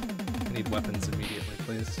weapons. I need weapons immediately,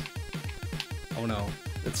 please. Oh no.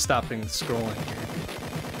 It's stopping scrolling here.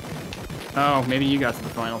 Oh, maybe you got to the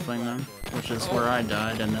final thing then, which is where I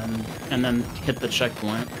died, and then hit the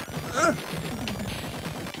checkpoint.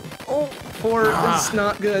 Oh, 4 is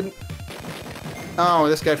not good. Oh,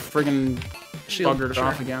 this guy friggin' Shield, buggered sure.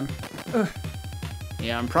 off again.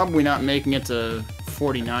 Yeah, I'm probably not making it to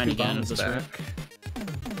 49 again at this rate.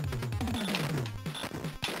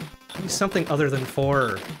 Give me something other than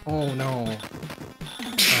 4. Oh no.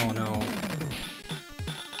 Oh no.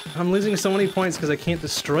 I'm losing so many points because I can't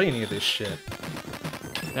destroy any of this shit.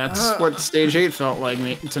 That's what stage 8 felt like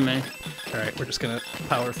to me. Alright, we're just gonna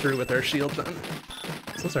power through with our shield then.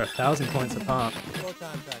 Those are 1,000 points a pop. Full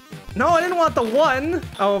contact here. No, I didn't want the 1!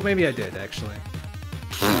 Oh, maybe I did, actually.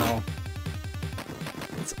 No.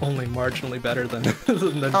 It's only marginally better than,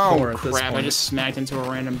 than 4 Oh at this crap, point. I just smacked into a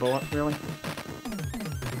random bullet, really?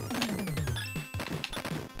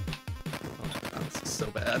 Oh, this is so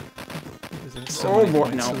bad. Losing so Oh, many boy,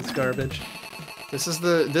 points no. to this garbage. This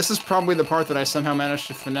is probably the part that I somehow managed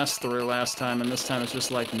to finesse through last time, and this time it's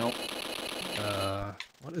just like, nope.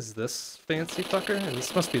 What is this fancy fucker?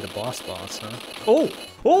 This must be the boss, huh? Oh!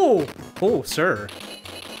 Oh! Oh, sir.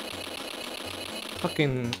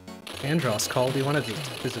 Fucking Andros called. He wanted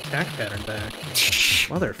his attack pattern back.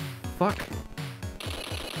 Motherfuck.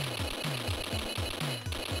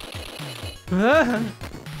 Ah!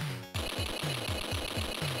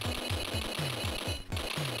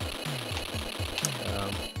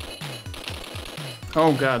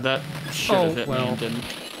 Oh god, that should have hit me well. and didn't.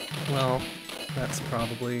 Well, that's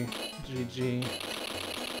probably GG.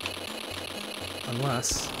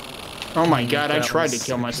 Unless... Oh my god, I that tried to was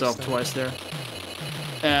kill myself interesting.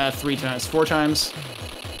 twice there. 3 times, 4 times.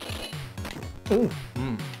 Ooh.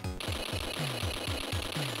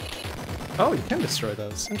 Oh, you can destroy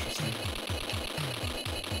those. Interesting.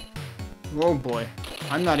 Oh boy.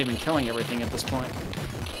 I'm not even killing everything at this point.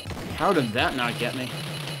 How did that not get me?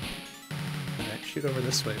 Okay, shoot over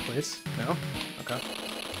this way, please. No? Okay.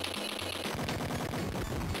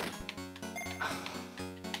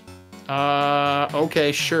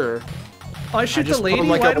 Okay, sure. Oh, I shoot the just put lady?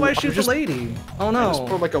 like Why a- do I I shoot the just- lady? Oh I just no.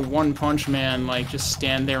 put like a one-punch man, like, just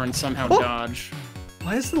stand there and somehow Oh. dodge.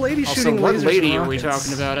 Why is the lady Also, shooting what lasers lady and are we rockets?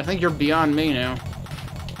 talking about? I think you're beyond me now.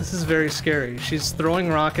 This is very scary. She's throwing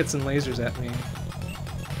rockets and lasers at me.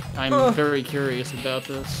 I'm very curious about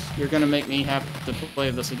this. You're gonna make me have to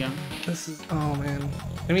play this again. This is... oh man.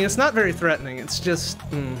 I mean, it's not very threatening. It's just...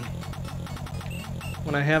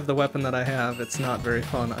 when I have the weapon that I have, it's not very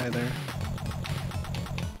fun either.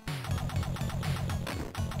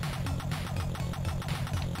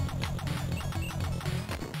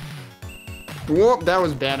 Whoop, that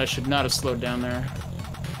was bad. I should not have slowed down there.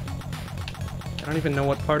 I don't even know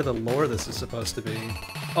what part of the lore this is supposed to be.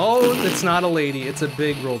 Oh, it's not a lady. It's a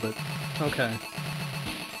big robot. Okay.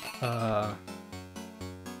 Oh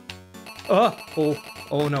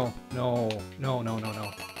no. No.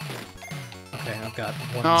 Okay, I've got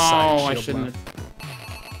one side Oh, I shield shouldn't left.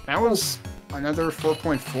 have. That was another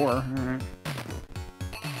 4.4. Alright.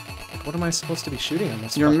 What am I supposed to be shooting on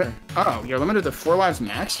this You're fucker? oh, you're limited to 4 lives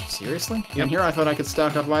max? Seriously? Yep. In here, I thought I could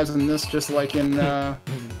stock up lives in this just like in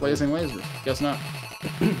Blazing Lasers. Guess not.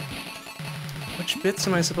 Which bits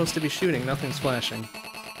am I supposed to be shooting? Nothing's flashing.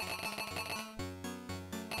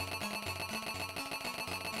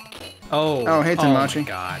 Oh. Oh, hey, Oh Tamachi. my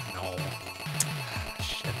god, no.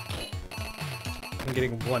 Shit. I'm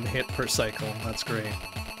getting 1 hit per cycle. That's great.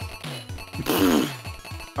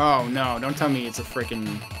 Oh no, don't tell me it's a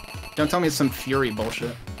freaking. Don't tell me it's some Fury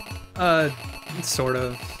bullshit. Sort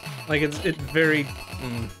of. Like, it very...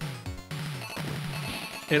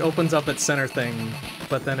 it opens up its center thing,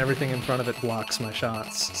 but then everything in front of it blocks my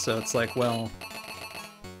shots. So it's like, well,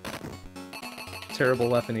 terrible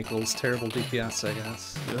weapon equals terrible DPS, I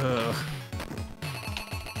guess. Ugh.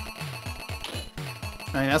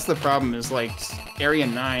 I mean, that's the problem, is like, Area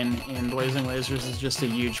 9 in Blazing Lasers is just a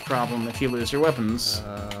huge problem if you lose your weapons.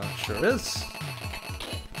 Sure is.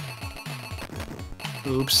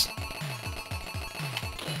 Oops.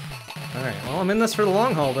 Alright, well, I'm in this for the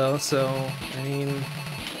long haul, though, so, I mean...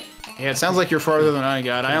 Yeah, it sounds like you're farther than I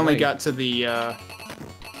got. I only Right. got to the,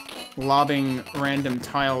 lobbing random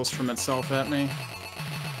tiles from itself at me.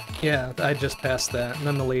 Yeah, I just passed that, and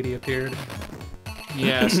then the lady appeared.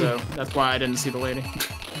 Yeah, so that's why I didn't see the lady.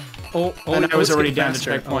 Oh, And I was let's already get down to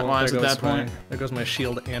faster. checkpoint wise there at goes that point. There goes my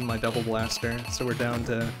shield and my double blaster, so we're down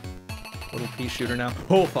to little pea shooter now.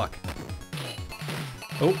 Oh, fuck.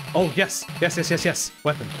 Oh, yes! Yes!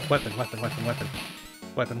 Weapon. I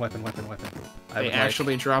They would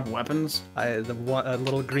actually drop weapons? a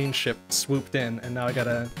little green ship swooped in, and now I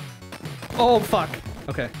gotta... Oh, fuck!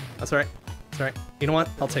 Okay, that's alright. That's alright. You know what?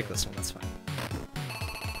 I'll take this one, that's fine.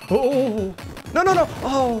 Oh! No!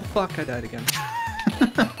 Oh, fuck, I died again.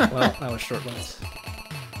 Well, that was short-lived.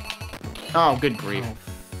 Oh, good grief.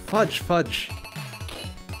 Oh, fudge.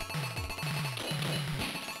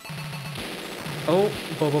 Oh,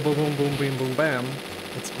 boom, bam.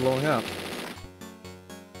 It's blowing up.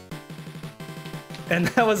 And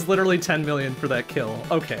that was literally 10 million for that kill.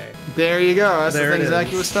 Okay. There you go. That's There the thing it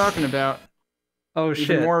Zaki is. was talking about. Oh, Even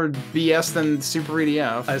shit. more BS than Super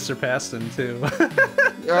EDF. I surpassed him, too.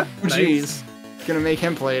 Oh, jeez. Gonna make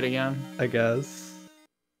him play it again. I guess.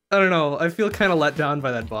 I don't know. I feel kind of let down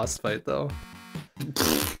by that boss fight, though.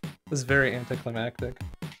 It was very anticlimactic.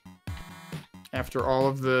 After all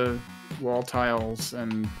of the wall tiles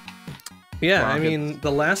and... Yeah, I rockets. mean,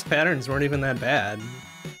 the last patterns weren't even that bad.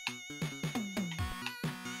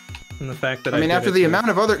 And the fact that I mean, did after it the to- amount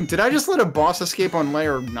of other... Did I just let a boss escape on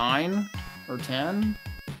layer 9? Or 10?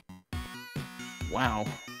 Wow.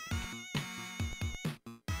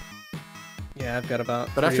 Yeah, I've got about...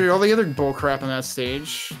 But 3 after all the other bullcrap on that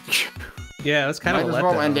stage... Yeah, it was kind might of a as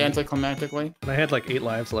well end letdown. anticlimactically. And I had like 8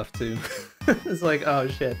 lives left, too. It's like, oh,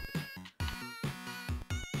 shit.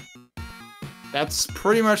 That's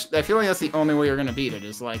pretty much... I feel like that's the only way you're gonna beat it,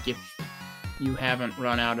 is like if you haven't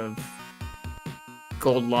run out of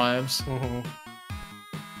gold lives. Mhm.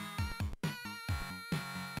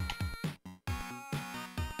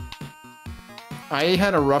 I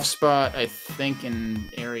had a rough spot, I think, in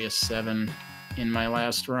Area 7 in my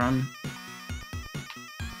last run.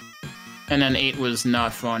 And then 8 was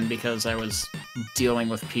not fun because I was dealing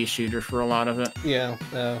with pea shooter for a lot of it. Yeah,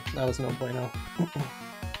 that was no bueno.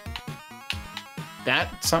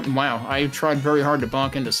 That something, wow, I tried very hard to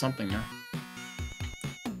bonk into something there.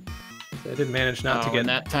 I did manage not to get... And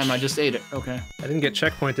that time I just ate it, okay. I didn't get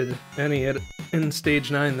checkpointed any in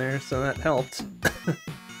stage 9 there, so that helped.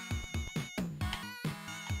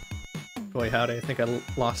 Boy, howdy, I think I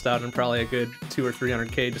lost out on probably a good 200 or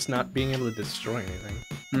 300k just not being able to destroy anything.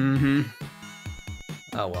 Mm-hmm.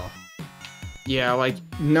 Oh well. Yeah, like,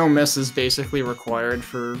 no miss is basically required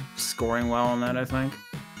for scoring well on that, I think.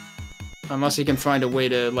 Unless you can find a way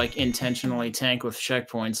to, like, intentionally tank with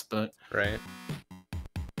checkpoints, but... Right.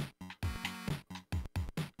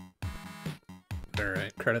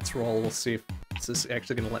 Alright, credits roll, we'll see if this is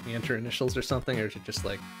actually gonna let me enter initials or something, or is it just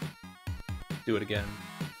like... do it again.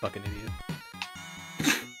 Fucking idiot.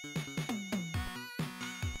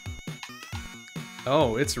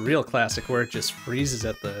 Oh, it's a real classic where it just freezes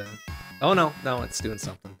at the... Oh no, it's doing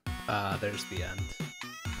something. There's the end.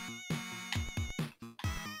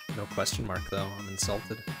 No question mark though, I'm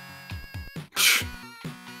insulted.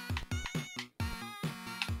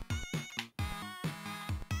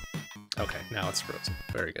 Okay, now it's frozen.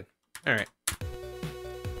 Very good. Alright.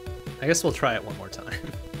 I guess we'll try it one more time.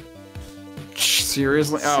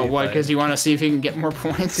 Seriously? See Oh, if what, I- because you want to see if you can get more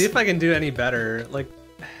points? See if I can do any better. Like,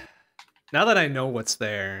 now that I know what's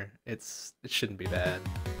there, it shouldn't be bad.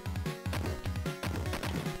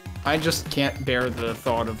 I just can't bear the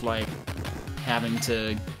thought of, like, having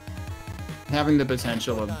the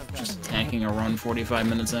potential of just tanking a run 45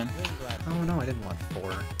 minutes in. Oh no, I didn't want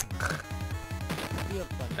 4.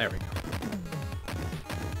 There we go.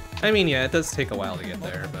 I mean, yeah, it does take a while to get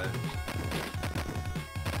there, but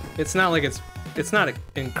it's not like it's not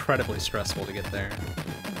incredibly stressful to get there.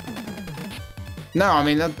 No, I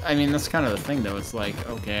mean that's kind of the thing though. It's like,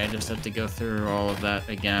 okay, I just have to go through all of that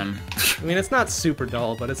again. I mean, it's not super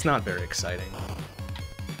dull, but it's not very exciting.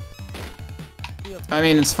 I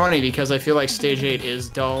mean, it's funny because I feel like Stage 8 is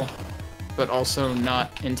dull, but also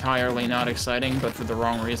not entirely not exciting, but for the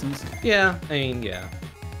wrong reasons. Yeah, I mean, yeah.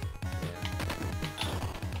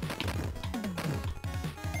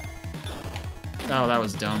 Oh, that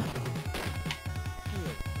was dumb.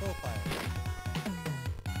 Shield. Profile.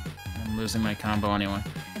 I'm losing my combo anyway.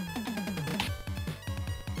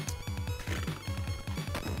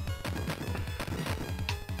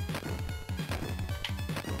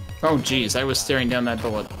 Oh, jeez, I was staring down that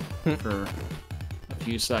bullet for a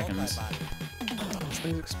few seconds. Multi-body. These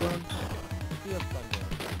things explode. Shield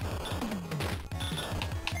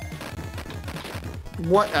thunder.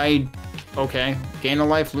 What? Okay. Gain a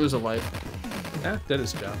life, lose a life. Yeah, did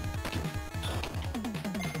his job.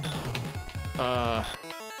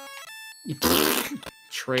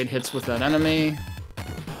 Trade hits with that enemy. I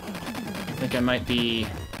think it might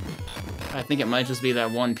just be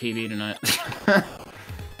that one PB tonight.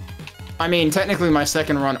 I mean, technically my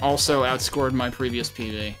second run also outscored my previous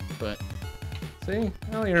PB, but... See?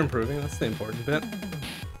 Well, you're improving. That's the important bit.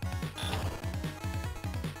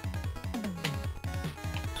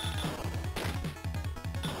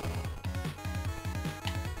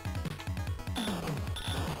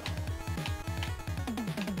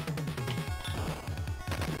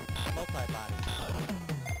 Multi-body.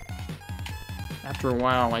 After a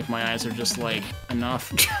while, like, my eyes are just like,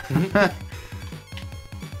 enough.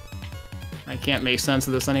 I can't make sense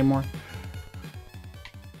of this anymore.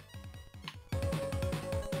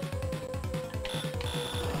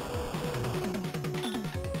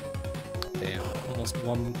 Damn, almost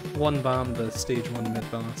one bomb the stage 1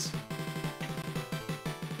 mid boss.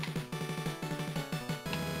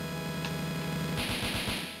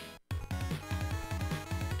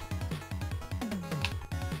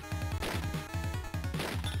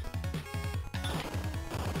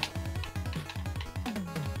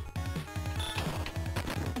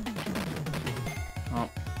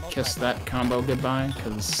 Kiss that combo goodbye,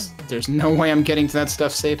 because there's no way I'm getting to that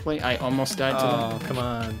stuff safely. I almost died to Oh, come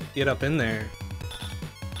on. Get up in there.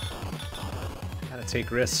 Gotta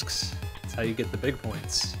take risks. That's how you get the big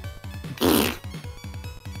points. I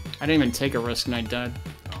didn't even take a risk and I died.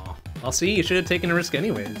 Oh. Well, see, you should have taken a risk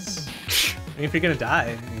anyways. I mean, if you're gonna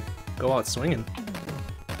die, go out swinging.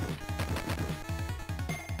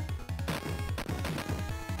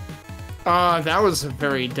 That was a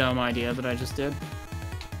very dumb idea that I just did.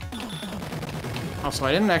 Also,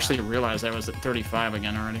 I didn't actually realize I was at 35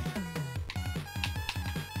 again already.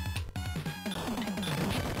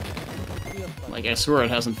 Like, I swear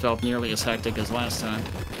it hasn't felt nearly as hectic as last time.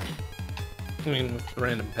 I mean, with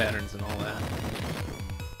random patterns and all that.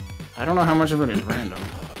 I don't know how much of it is random.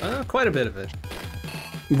 Quite a bit of it.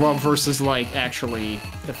 Well, versus, like, actually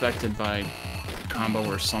affected by combo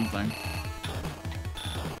or something.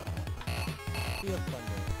 Shield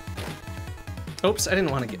thunder. Oops, I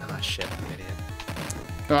didn't want to get... Ah, shit, I'm an idiot.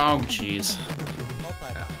 Oh, jeez.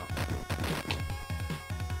 Multi-body.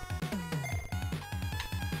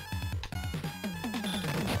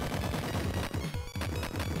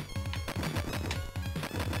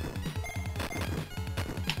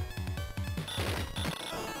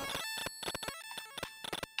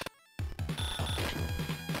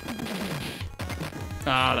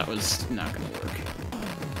 Ah, that was not gonna work.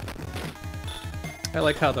 I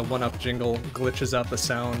like how the 1-up jingle glitches out the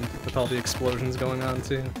sound with all the explosions going on,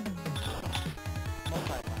 too.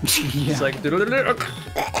 Yeah. It's like...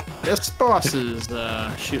 This boss is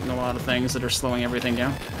shooting a lot of things that are slowing everything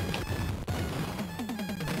down.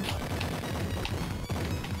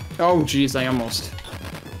 Oh, jeez, I almost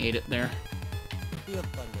ate it there. Shield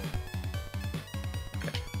thunder.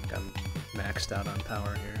 Okay, I'm maxed out on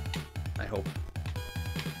power here. I hope.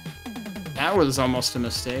 That was almost a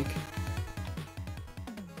mistake.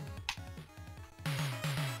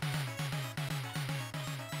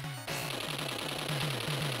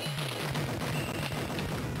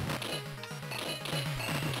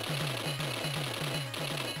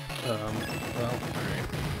 Well, alright.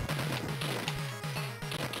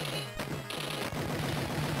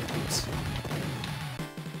 Oops.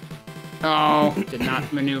 Oh, did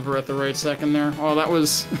not maneuver at the right second there. Oh, that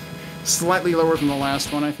was slightly lower than the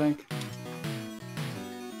last one, I think.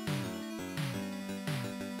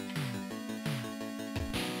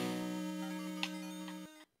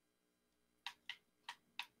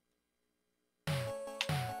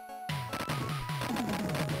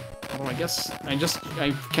 Well, I guess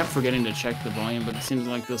I kept forgetting to check the volume, but it seems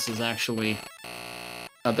like this is actually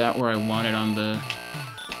about where I want it on the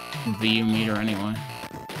VU meter anyway.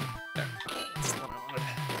 That's the one I wanted.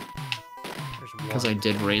 There's one. Because I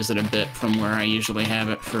did raise it a bit from where I usually have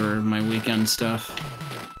it for my weekend stuff.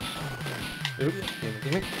 Oop, gimme,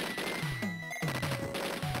 gimme.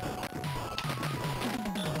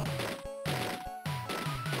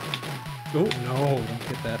 Oh, no, don't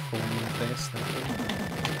get that full in the face.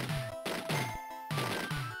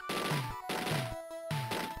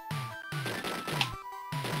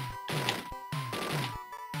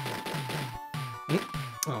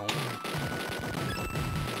 Oh.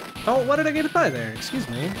 Oh, what did I get it by there? Excuse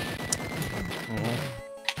me. Oh.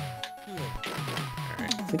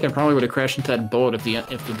 Alright. I think I probably would have crashed into that bullet if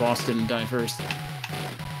the boss didn't die first.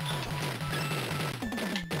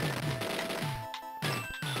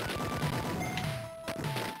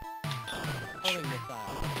 Homing missile.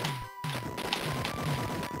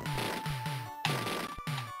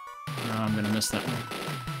 Oh, I'm gonna miss that one.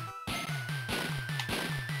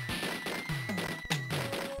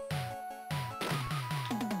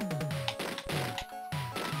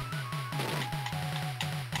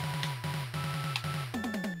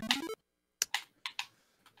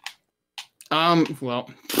 Well,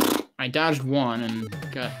 I dodged one and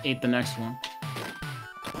ate the next one.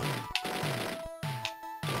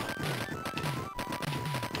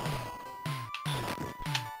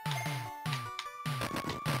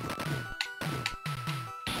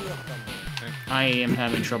 Field thunder. I am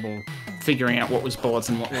having trouble figuring out what was bullets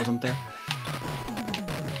and what wasn't there.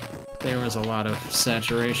 There was a lot of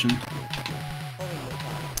saturation. Homing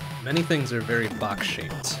missile. Many things are very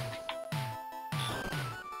box-shaped.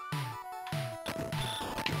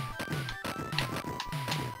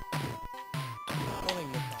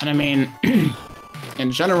 Homing missile. And I mean,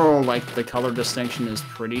 in general, like, the color distinction is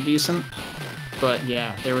pretty decent. But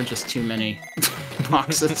yeah, there were just too many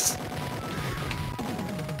boxes.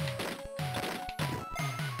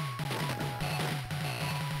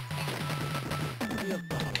 Field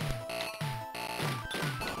thunder.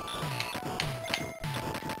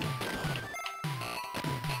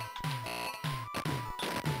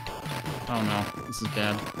 Oh no, this is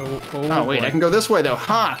bad. Oh, Oh wait, boy. I can go this way though.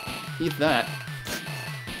 Ha! Eat that.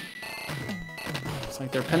 It's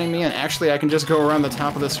like they're pinning me in. Actually, I can just go around the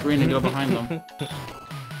top of the screen and go behind them.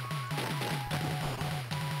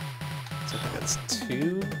 So I think that's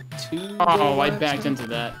two. Oh, I lives backed now? into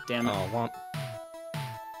that. Damn it. Oh, well.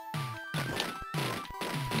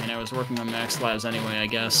 I mean, I was working on max lives anyway, I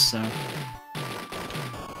guess, so...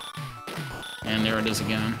 And there it is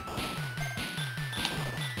again.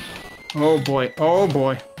 Oh boy, oh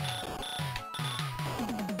boy. I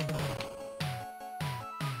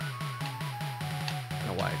don't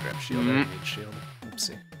know why I grabbed shield. I didn't need shield.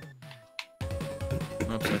 Oopsie.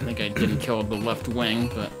 Oops, I think I didn't kill the left wing,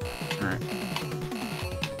 but... Alright.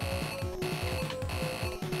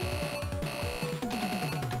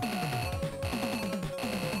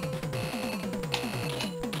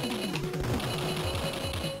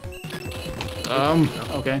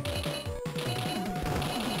 Okay.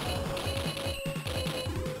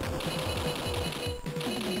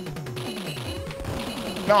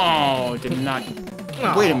 No, did not.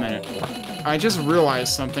 Wait a minute. I just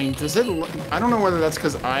realized something. Does it? I don't know whether that's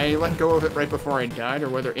because I let go of it right before I died, or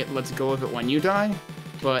whether it lets go of it when you die.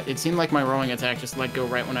 But it seemed like my rolling attack just let go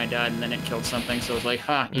right when I died, and then it killed something. So it was like,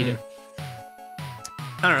 ha, eat it.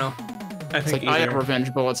 I don't know. I It's think like I have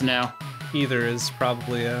revenge bullets now. either is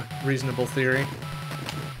probably a reasonable theory.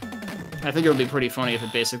 I think it would be pretty funny if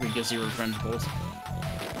it basically gives you revenge bullets.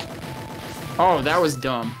 Oh, that was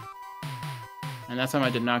dumb. And that time I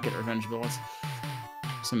did not get revenge bullets.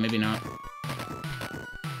 So maybe not.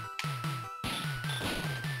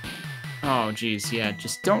 Oh, geez, yeah,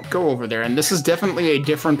 just don't go over there. And this is definitely a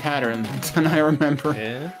different pattern than I remember.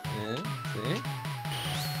 Yeah, see?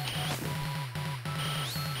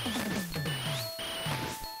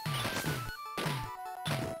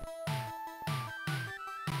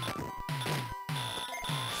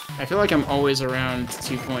 I feel like I'm always around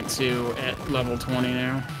 2.2 at level 20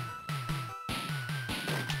 now.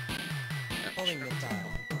 Homing missile.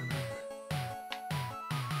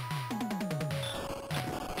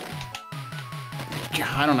 God,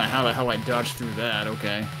 I don't know how the hell I dodged through that,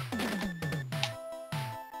 okay.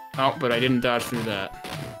 Oh, but I didn't dodge through that.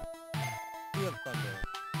 Field thunder.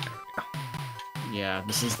 Yeah,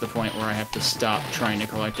 this is the point where I have to stop trying to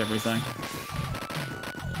collect everything.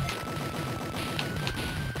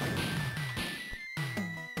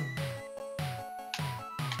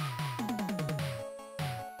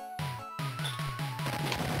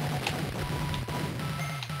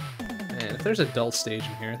 Man, if there's a dull stage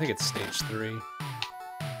in here, I think it's stage 3.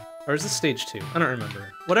 Or is this stage 2? I don't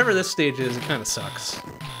remember. Whatever this stage is, it kind of sucks.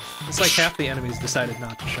 It's like half the enemies decided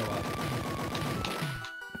not to show up.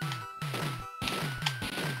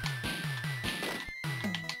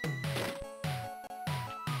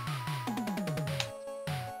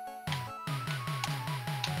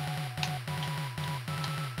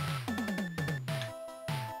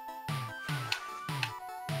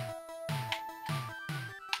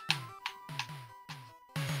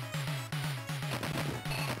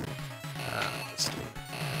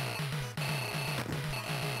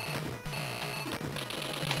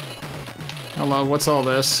 Hello, what's all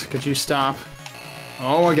this? Could you stop?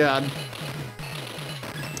 Oh my god.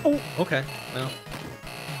 Oh, okay. Well,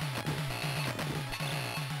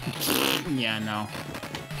 Yeah, no.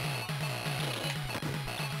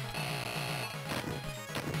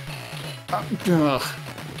 Ugh.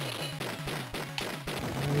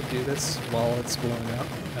 let me do this while it's blowing up.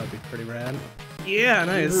 That would be pretty rad. Yeah,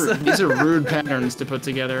 nice. These are rude patterns to put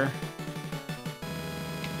together.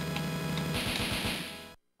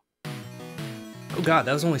 Oh god,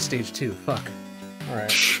 that was only stage 2. Fuck.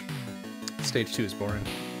 Alright. Stage 2 is boring.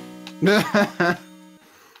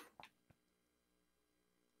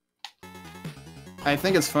 I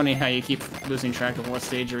think it's funny how you keep losing track of what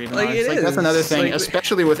stage you're even Like, on. it It's like, that's is. another thing, Like-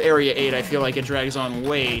 especially with Area 8, I feel like it drags on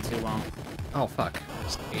way too long. Oh fuck. I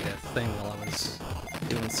just ate a thing while I was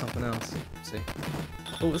doing something else. Let's see.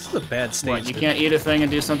 Oh, this is a bad stage. What, you can't eat a thing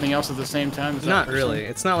and do something else at the same time? Is that Not what you're really.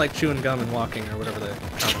 saying? It's not like chewing gum and walking or whatever the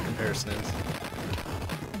common comparison is.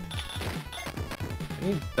 I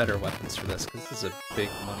need better weapons for this, because this is a big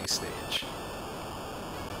money stage.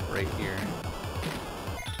 Right here.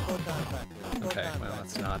 Okay, well,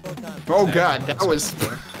 that's not... Oh exactly god, what that I was...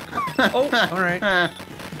 Oh, alright.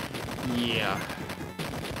 Yeah.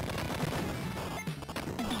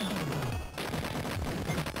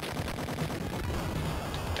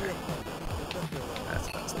 That's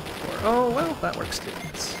what I was looking for. Oh, well, that works too.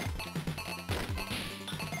 Yes.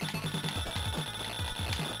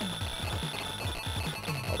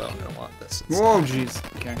 Although I'm gonna want this instead. Whoa, jeez.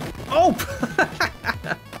 Okay. Oh!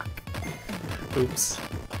 Oops.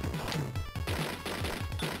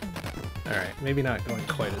 Alright, maybe not going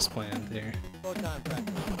quite as planned here.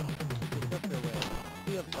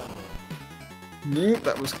 Oop,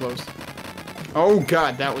 that was close. Oh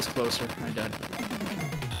god, that was closer. I died.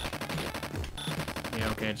 Yeah,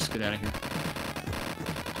 okay, just get out of here.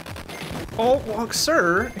 Oh, well,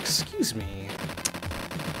 sir, excuse me.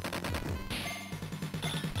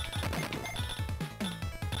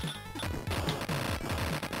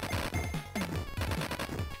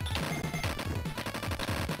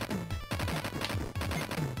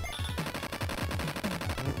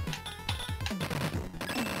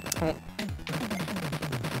 Oh.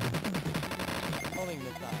 Holding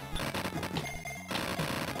missile.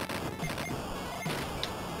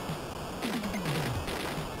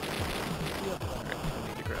 Alright, I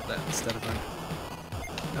need to grab that instead of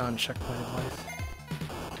a non-checkpointed life.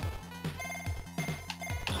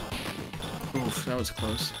 Oof, that was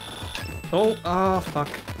close. Oh, fuck.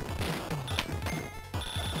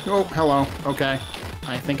 Oh, hello. Okay.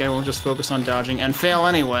 I think I will just focus on dodging and fail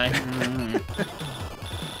anyway. Mm.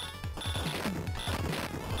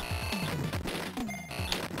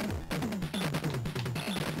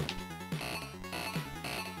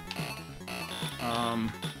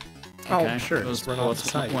 Oh, Okay, sure, those just run off bullets the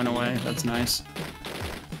side. went away. That's nice.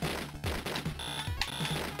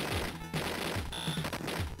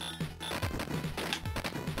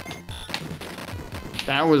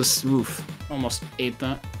 That was, oof, almost ate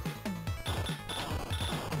that.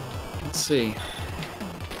 Let's see.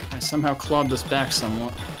 I somehow clawed this back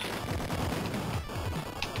somewhat.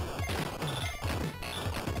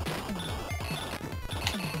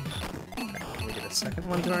 Alright, can we get a second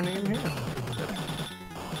one to our name here?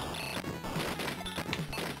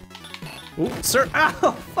 Ooh, sir!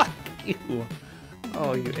 Ow! Fuck you!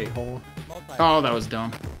 Oh, you a-hole. Oh, that was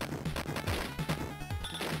dumb.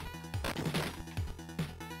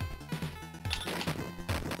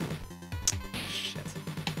 Shit.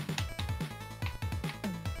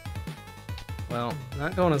 Well,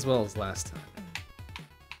 not going as well as last time.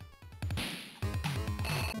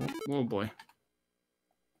 Oh boy.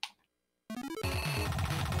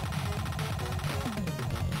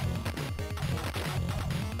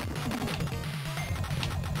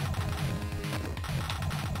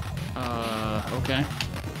 Okay.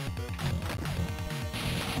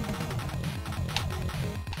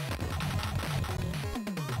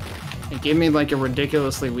 It gave me like a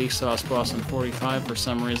ridiculously weak sauce boss in 45 for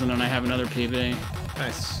some reason, and I have another PB.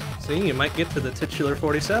 Nice. See, you might get to the titular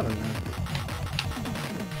 47 then.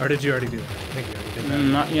 Or did you already do that? I think you already did that.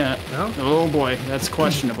 Not yet. No? Oh boy, that's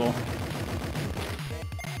questionable.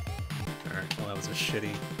 Alright, well that was a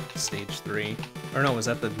shitty stage 3. Or no, was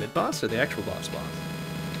that the mid-boss or the actual boss?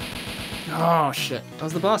 Oh shit. That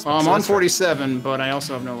was the boss. Well, I'm so on that's right. 47, but I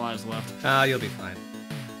also have no lives left. Ah, you'll be fine.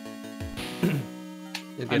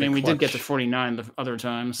 You'll I get mean, a we did get to clutch. 49 the other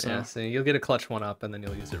time, so. Yeah, see, you'll get a clutch one up and then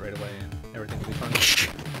you'll use it right away and everything will be fine.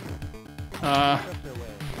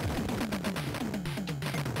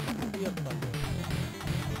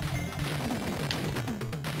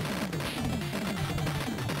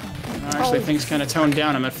 Actually, things kind of toned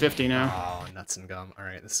down. I'm at 50 now. Oh, nuts and gum.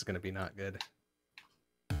 Alright, this is gonna be not good.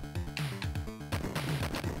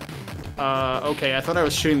 Okay, I thought I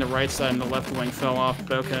was shooting the right side and the left wing fell off,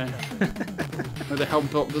 but okay. Who the hell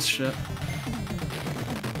built this shit?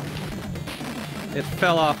 It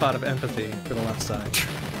fell off out of empathy for the left side.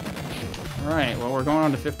 Alright, well we're going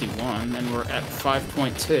on to 51, and we're at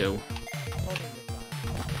 5.2.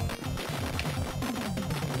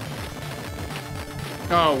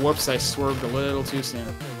 Oh, whoops, I swerved a little too soon.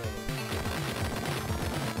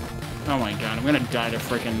 Oh my god, I'm gonna die to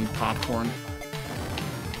frickin' popcorn.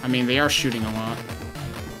 I mean, they are shooting a lot.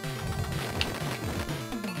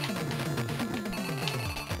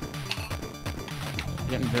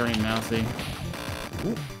 Getting very mouthy.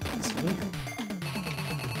 Ooh, that's me.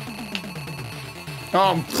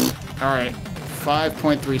 Oh, alright.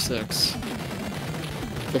 5.36.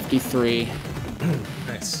 53.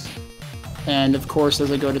 Nice. And of course,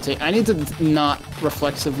 as I go to take... I need to not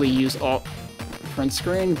reflexively use Alt print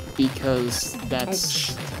screen, because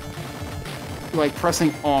that's... like,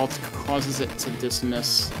 pressing Alt causes it to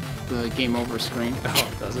dismiss the game over screen.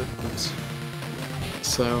 Oh, does it? Oops.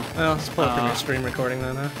 So... Well, let's pull up from your stream recording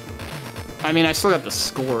then, huh? I mean, I still got the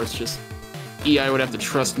score, it's just... EI would have to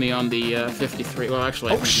trust me on the 53. Well,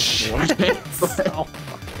 actually, I think it's Oh,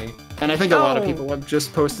 okay. And I think a lot of people have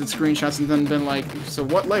just posted screenshots and then been like, so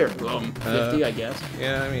what layer? 50, I guess.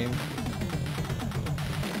 Yeah, I mean...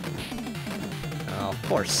 Oh,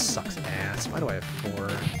 4 sucks ass. Why do I have 4?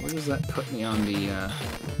 Where does that put me on the,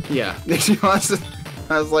 Yeah,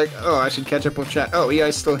 I was like, oh, I should catch up with chat. Oh,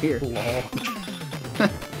 EI's still here. Lol.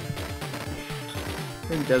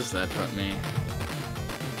 Where does that put me?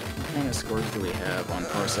 What kind of scores do we have on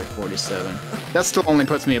Parsec 47? That still only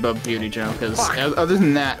puts me above Beauty Joe, because other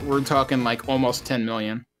than that, we're talking like almost 10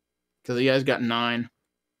 million. Because you guys got 9,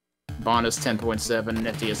 Bond is 10.7,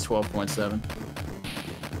 Nifty is 12.7.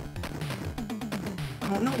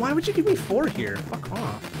 Oh no, why would you give me 4 here? Fuck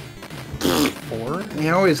off. 4? They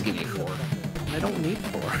always give you 4. I don't need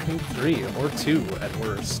 4. I need 3 or 2 at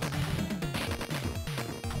worst.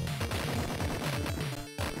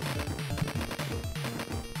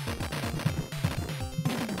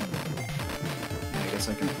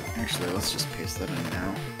 I can actually, let's just paste that in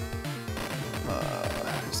now.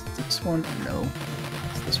 Is this one? No.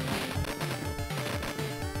 It's this one.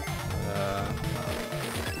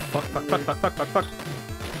 Fuck.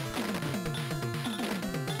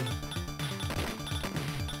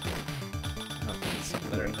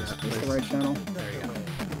 Is the right channel? There you go.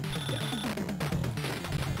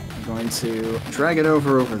 I'm going to drag it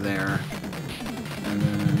over there, and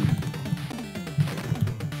then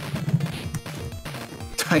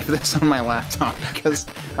type this on my laptop because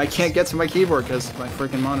I can't get to my keyboard because my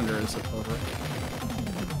freaking monitor is over it.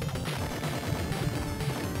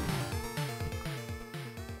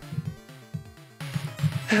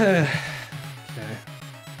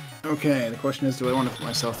 Okay, the question is, do I want to put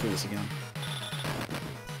myself through this again?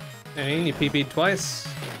 I mean, you PB'd twice.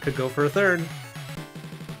 Could go for a 3rd.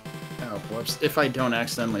 Oh, whoops. If I don't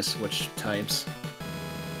accidentally switch types.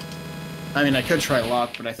 I mean, I could try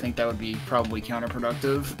lock, but I think that would be probably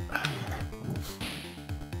counterproductive.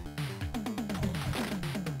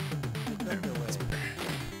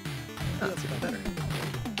 That's even better.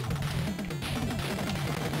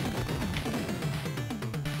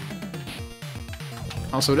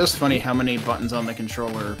 Also, it is funny how many buttons on the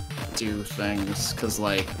controller do things, because,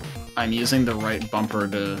 like, I'm using the right bumper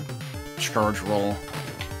to charge roll.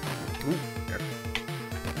 Ooh, here.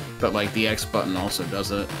 But, like, the X button also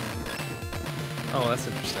does it. Oh, that's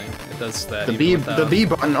interesting. It does that. The B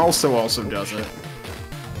button also does it.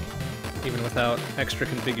 Even without extra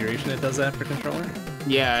configuration, it does that for controller?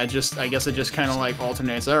 Yeah, I guess it just kind of like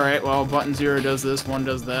alternates. Alright, well, button 0 does this, 1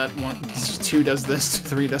 does that, 2 does this,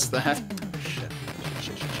 3 does that. Shit.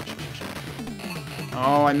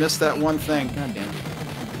 Oh, I missed that one thing. God damn it.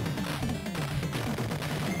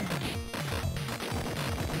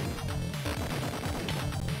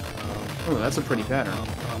 Oh, that's a pretty pattern.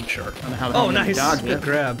 I'm sure. I don't know how Oh, you nice! dodged Good it.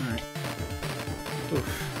 grab. Alright. Oof.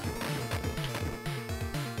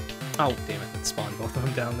 Oh, damn it. It spawned both of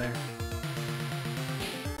them down there.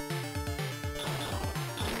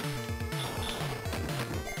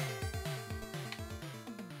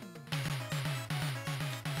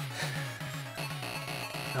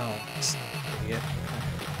 Oh, this idiot.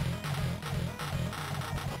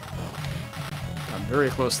 I'm very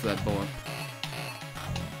close to that bullet.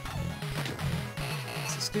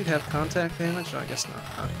 Does this dude have contact damage? No, I guess not.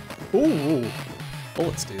 Huh? Ooh!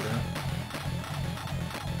 Bullets do that.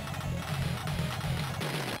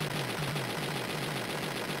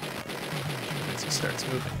 Once he starts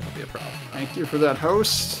moving, it'll be a problem. Thank you for that,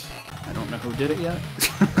 host. I don't know who did it yet.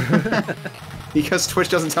 Because Twitch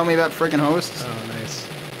doesn't tell me about friggin' hosts. Oh, nice.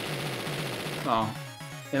 Oh.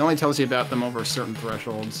 It only tells you about them over a certain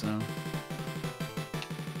threshold, so...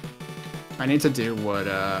 I need to do what,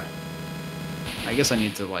 I guess I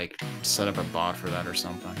need to, like, set up a bot for that or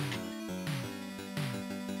something.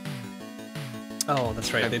 Oh,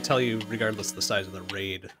 that's right. They tell you regardless of the size of the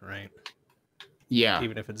raid, right? Yeah.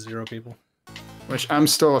 Even if it's 0 people. Which I'm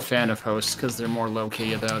still a fan of hosts, because they're more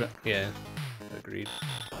low-key about it. Yeah. Agreed.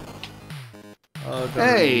 Oh,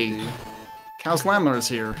 hey! Cal's Lamler's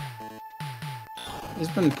here. He's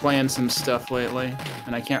been playing some stuff lately,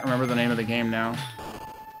 and I can't remember the name of the game now.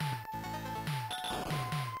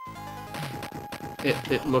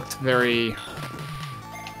 It looked very...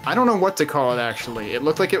 I don't know what to call it, actually. It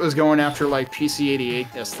looked like it was going after, like,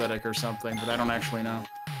 PC-88 aesthetic or something, but I don't actually know.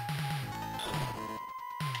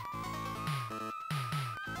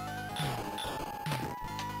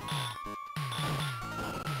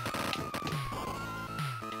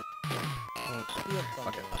 Field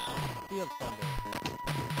Thunder. Field Thunder.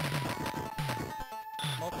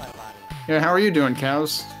 Multi-body. Yeah, how are you doing,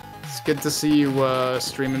 Cows? It's good to see you,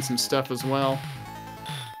 streaming some stuff as well.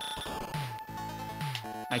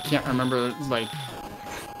 I can't remember, like...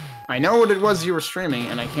 I know what it was you were streaming,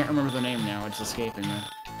 and I can't remember the name now. It's escaping me.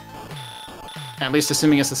 At least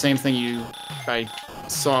assuming it's the same thing I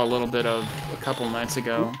saw a little bit of a couple nights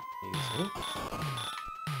ago. Easy.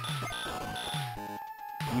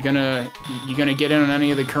 You gonna get in on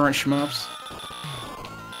any of the current shmups?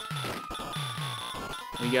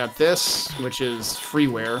 We got this, which is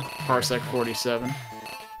freeware, Parsec 47.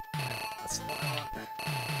 That's the one I want.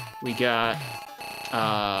 We got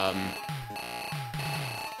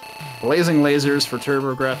Blazing Lasers for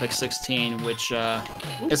TurboGrafx 16, which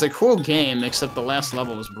is a cool game, except the last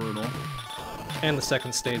level is brutal. And the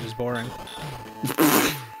second stage is boring.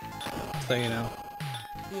 So, you know,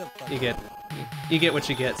 Field Thunder. you get what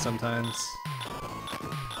you get sometimes.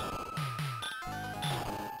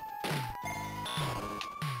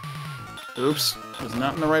 Oops, was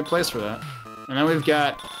not in the right place for that. And then we've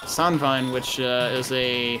got Sunvine, which is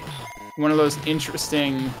one of those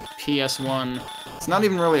interesting PS1. It's not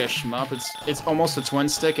even really a shmup. It's almost a twin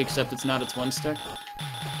stick, except it's not a twin stick.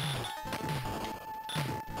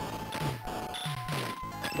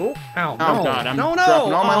 Oh, ow, Oh no. god, I'm no,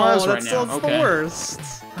 dropping all my lives right that's, now. That's Okay. the worst.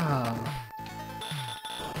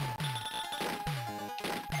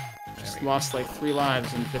 Just lost like 3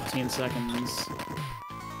 lives in 15 seconds.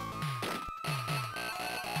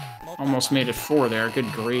 Almost made it 4 there.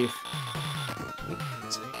 Good grief.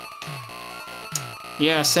 Let's see.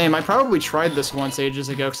 Yeah, same. I probably tried this once ages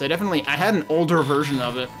ago, because I had an older version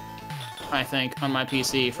of it, I think, on my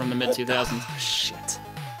PC from the mid-2000s. Oh, shit.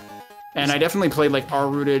 And I definitely played, like,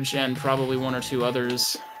 R-Rootage and probably 1 or 2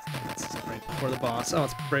 others. It's right before the boss. Oh,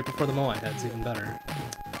 it's right before the Moai head's even better.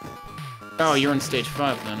 Oh, you're in stage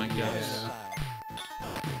 5 then, I guess.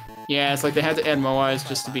 Yeah, it's like they had to add Moais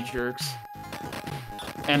just to be jerks.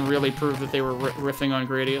 And really prove that they were riffing on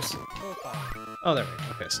Gradius. Profile. Oh, there we go.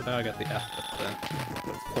 Okay, so now I got the F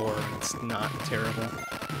with 4, and it's not terrible.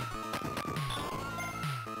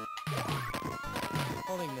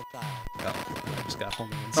 Homing missile. Oh, I just got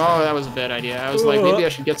homing Oh, inside. that was a bad idea. I was like, maybe I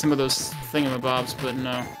should get some of those thingamabobs, but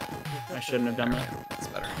no. I shouldn't have done that. That's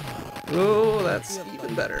better. Oh, that's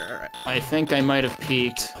even better. Alright. I think I might have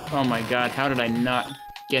peaked. Oh my god, how did I not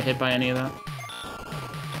get hit by any of that?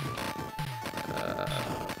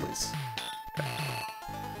 Please.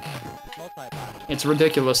 Multi-body. It's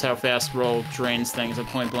ridiculous how fast roll drains things at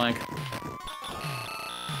point blank.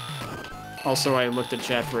 Also, I looked at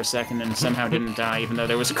chat for a second and somehow didn't die, even though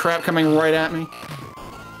there was a crap coming right at me.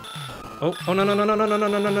 Oh, oh no, no, no, no, no, no, no,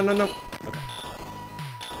 no, no, no, no. Okay.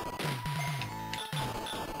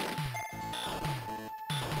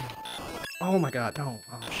 Oh my god, no.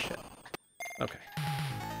 Oh shit. Okay.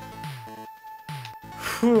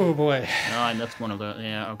 Oh boy. Oh, I missed one of the...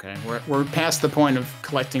 Yeah, okay. We're past the point of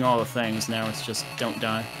collecting all the things. Now it's just don't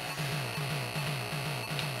die.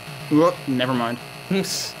 Whoop, never mind.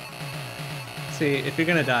 See, if you're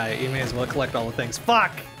gonna die, you may as well collect all the things.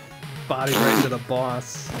 Fuck! Body right into the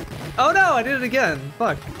boss. Oh no, I did it again!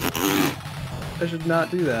 Fuck. I should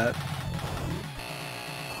not do that.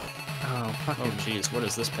 Oh, fucking... Oh, jeez, what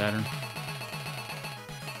is this pattern?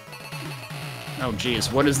 Oh,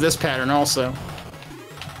 jeez, what is this pattern also?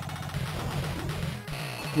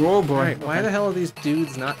 Oh, boy. Alright, why Okay. the hell are these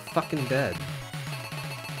dudes not fucking dead?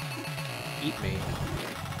 Eat me.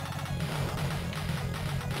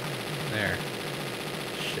 There.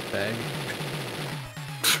 Shitbag.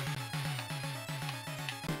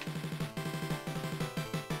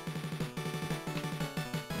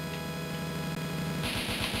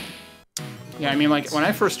 Yeah, I mean, like, when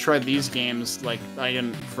I first tried these games, like, I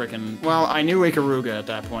didn't frickin'... Well, I knew Ikaruga at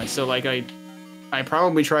that point, so, like, I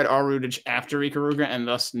probably tried R-Rootage after Ikaruga and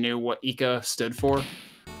thus knew what Ika stood for.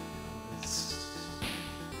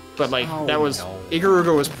 But, like, that was... no.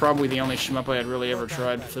 Ikaruga was probably the only shmup I had really ever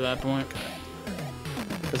tried to that point.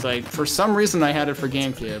 Because, like, for some reason I had it for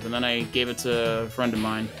GameCube, and then I gave it to a friend of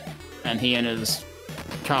mine, and he and his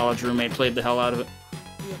college roommate played the hell out of it.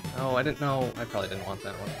 Oh, I didn't know. I probably didn't want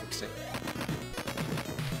that one. Let's see.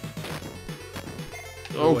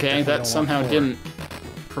 Ooh, Okay, I that don't somehow want didn't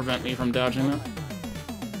prevent me from dodging that.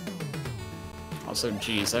 Also,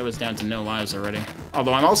 geez, I was down to no lives already.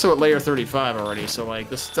 Although I'm also at layer 35 already, so, like,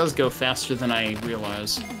 this does go faster than I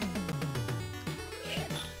realize.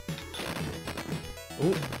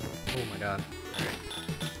 Ooh. Oh my god. Alright.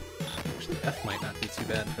 Actually, F might not be too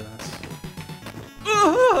bad for this.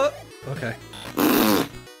 Okay.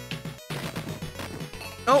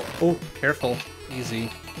 Oh! Oh, careful.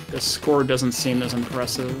 Easy. The score doesn't seem as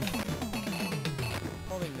impressive.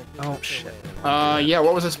 Holding the Oh, shit. Yeah,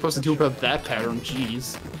 what was I supposed to do about that pattern?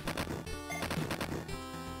 Jeez.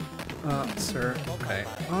 Sir. Okay.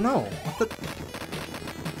 Oh no! What the?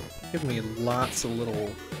 Give me lots of little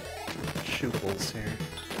shootables here.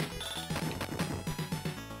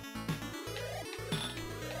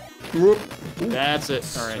 Whoop. That's it.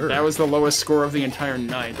 Alright, Sir. that was the lowest score of the entire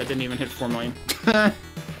night. That didn't even hit 4 million.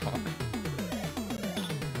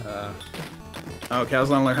 Oh,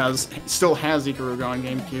 Kazlandler still has Ikaruga on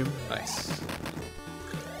GameCube. Nice.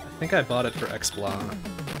 I think I bought it for Expla.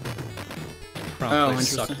 Promptly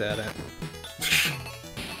interesting. sucked at it.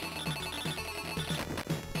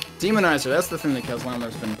 Demonizer, that's the thing that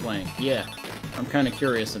Kazlandler's been playing. Yeah, I'm kind of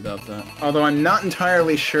curious about that. Although I'm not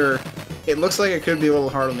entirely sure. It looks like it could be a little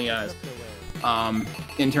hard on the eyes.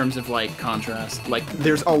 In terms of, like, contrast. Like,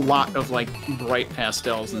 there's a lot of, like, bright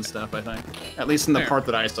pastels and stuff, I think. At least in the Fair. part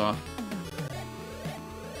that I saw.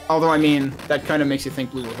 Although, I mean, that kind of makes you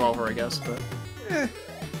think Blue Revolver, I guess, but... No,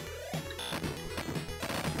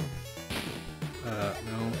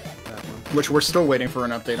 that one. Which we're still waiting for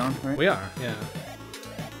an update on, right? We are, yeah.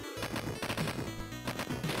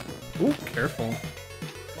 Ooh, careful.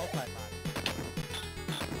 multi-body.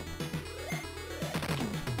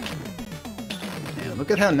 Man,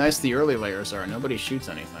 look at how nice the early layers are. Nobody shoots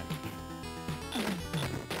anything.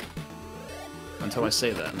 Until I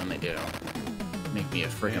say that, and then they do. Make me a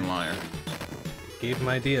friggin' liar. Gave him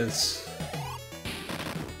ideas.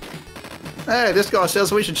 Hey, this guy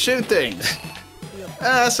says we should shoot things!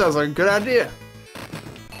 That sounds like a good idea.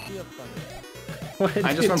 Field thunder. Why did I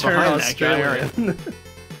just you went turn behind that guy, Australian?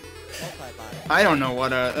 Multi-body. I don't know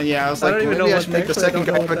what, yeah, I was I like, don't even maybe know I what should make the actually, I second don't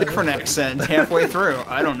guy know have a what that different is. accent halfway through.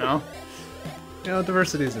 I don't know. You know,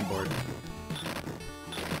 diversity is important.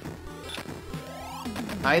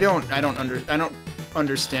 I don't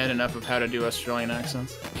understand enough of how to do Australian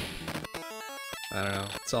accents. I don't know.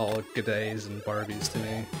 It's all G'days and Barbies to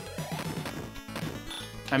me.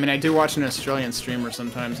 I mean, I do watch an Australian streamer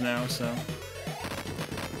sometimes now, so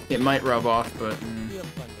it might rub off, but Field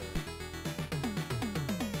thunder.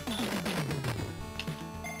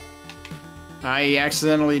 I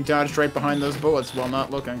accidentally dodged right behind those bullets while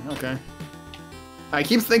not looking. Okay. I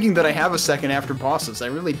keep thinking that I have a second after bosses. I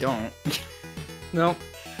really don't. Nope.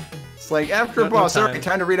 It's like, after a Not no boss, time. alright,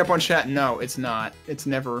 time to read up on chat. No, it's not. It's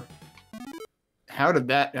never... How did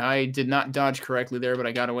that... I did not dodge correctly there, but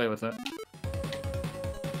I got away with it.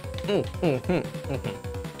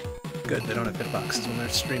 Good, they don't have hitboxes when they're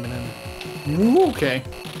streaming in. Ooh, okay.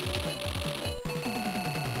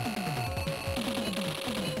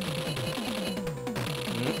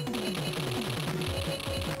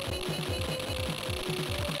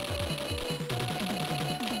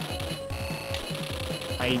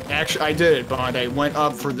 I did it, Bond. I went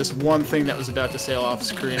up for this one thing that was about to sail off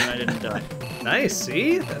screen and I didn't die. Nice,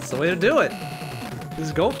 see? That's the way to do it.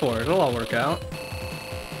 Just go for it, it'll all work out.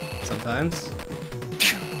 Sometimes.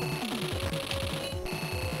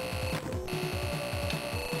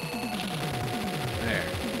 There.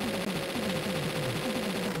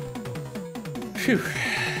 Phew.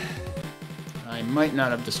 I might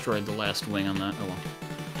not have destroyed the last wing on that. Oh well.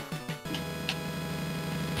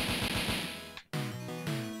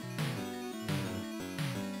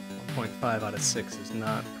 1.5 out of 6 is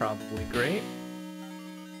not probably great.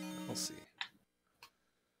 We'll see.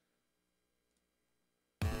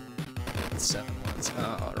 7 ones.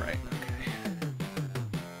 Oh, right, okay.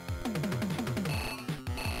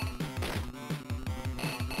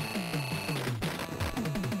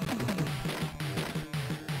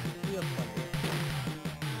 Field thunder.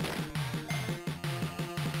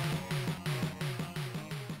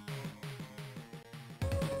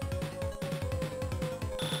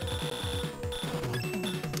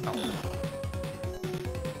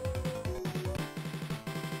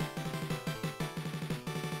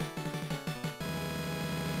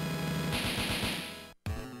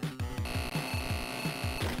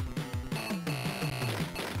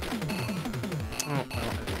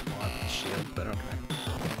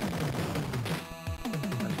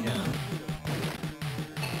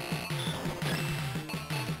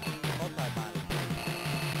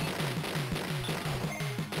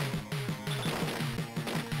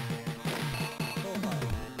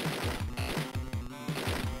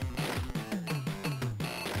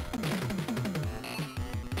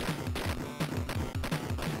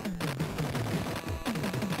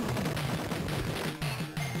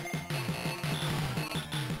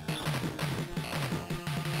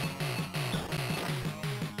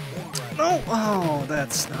 No! Oh,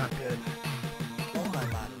 that's not good.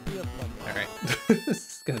 Multi-body. Sea of Thunder. Alright.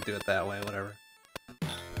 Just gonna do it that way, whatever.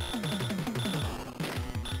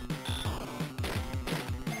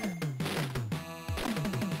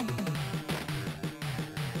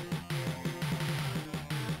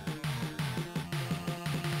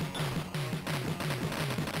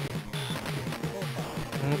 Full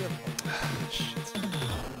Thunder. Sea of Thunder. Shit.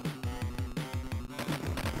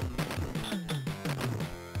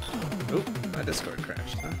 Oop, my Discord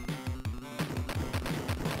crashed, huh?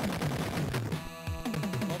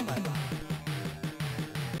 Multi-body.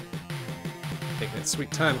 Taking its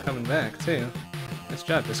sweet time coming back, too. Nice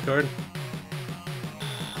job, Discord.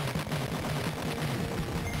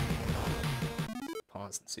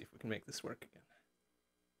 Pause and see if we can make this work again.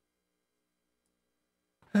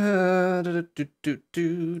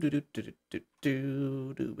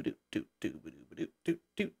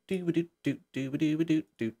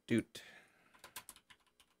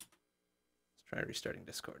 Let's try restarting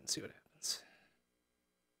Discord and see what happens.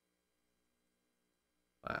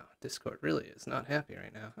 Wow, Discord really is not happy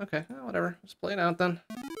right now. Okay, well, whatever. Just play it out then.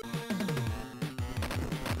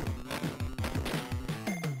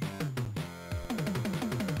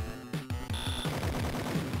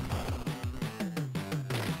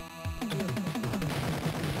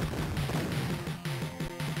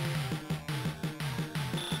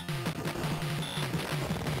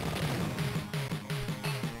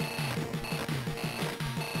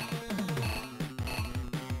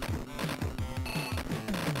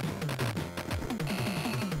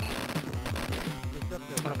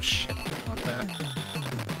 Oh shit, I want that. Sea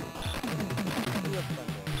of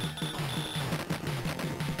Thunder.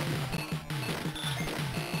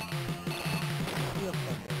 Sea of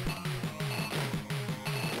Thunder.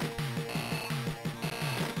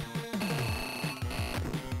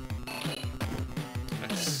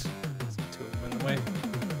 Nice. There's two of them in the way.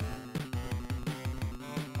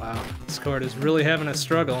 Wow, Discord is really having a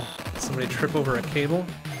struggle. Did somebody trip over a cable?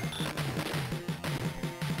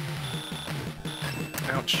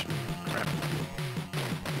 Ouch. Crap.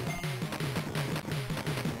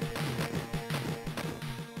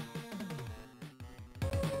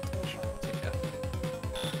 Take that.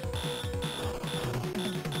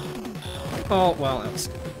 Oh, well, that was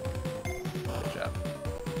stupid. Good job.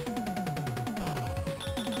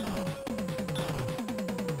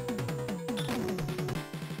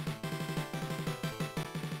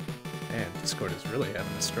 Man, Discord is really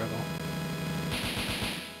having a struggle.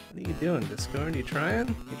 What are you doing, Discord? You trying?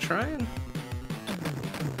 You trying?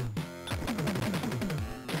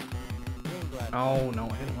 Green Glass. Oh, no,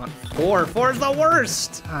 I didn't want four. Four's the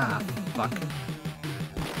worst! Ah, fuck.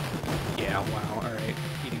 Yeah, wow, alright.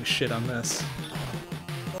 Eating shit on this.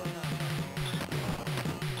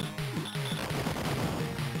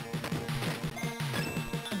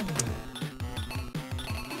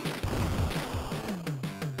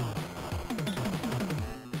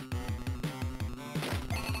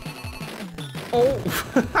 Oh!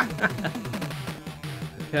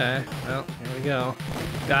 Okay, well, here we go.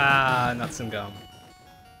 Ah, nuts and gum.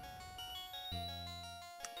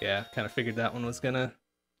 Yeah, kind of figured that one was gonna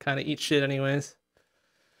kind of eat shit anyways.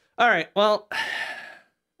 Alright, well,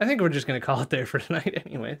 I think we're just gonna call it there for tonight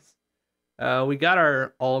anyways. We got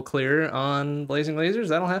our all clear on Blazing Lasers.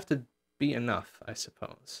 That'll have to be enough, I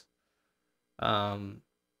suppose. So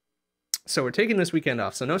we're taking this weekend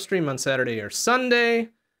off, so no stream on Saturday or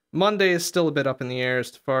Sunday. Monday is still a bit up in the air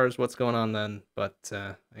as far as what's going on then, but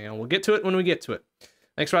you know, we'll get to it when we get to it.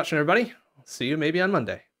 Thanks for watching, everybody. I'll see you maybe on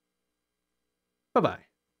Monday. Bye-bye.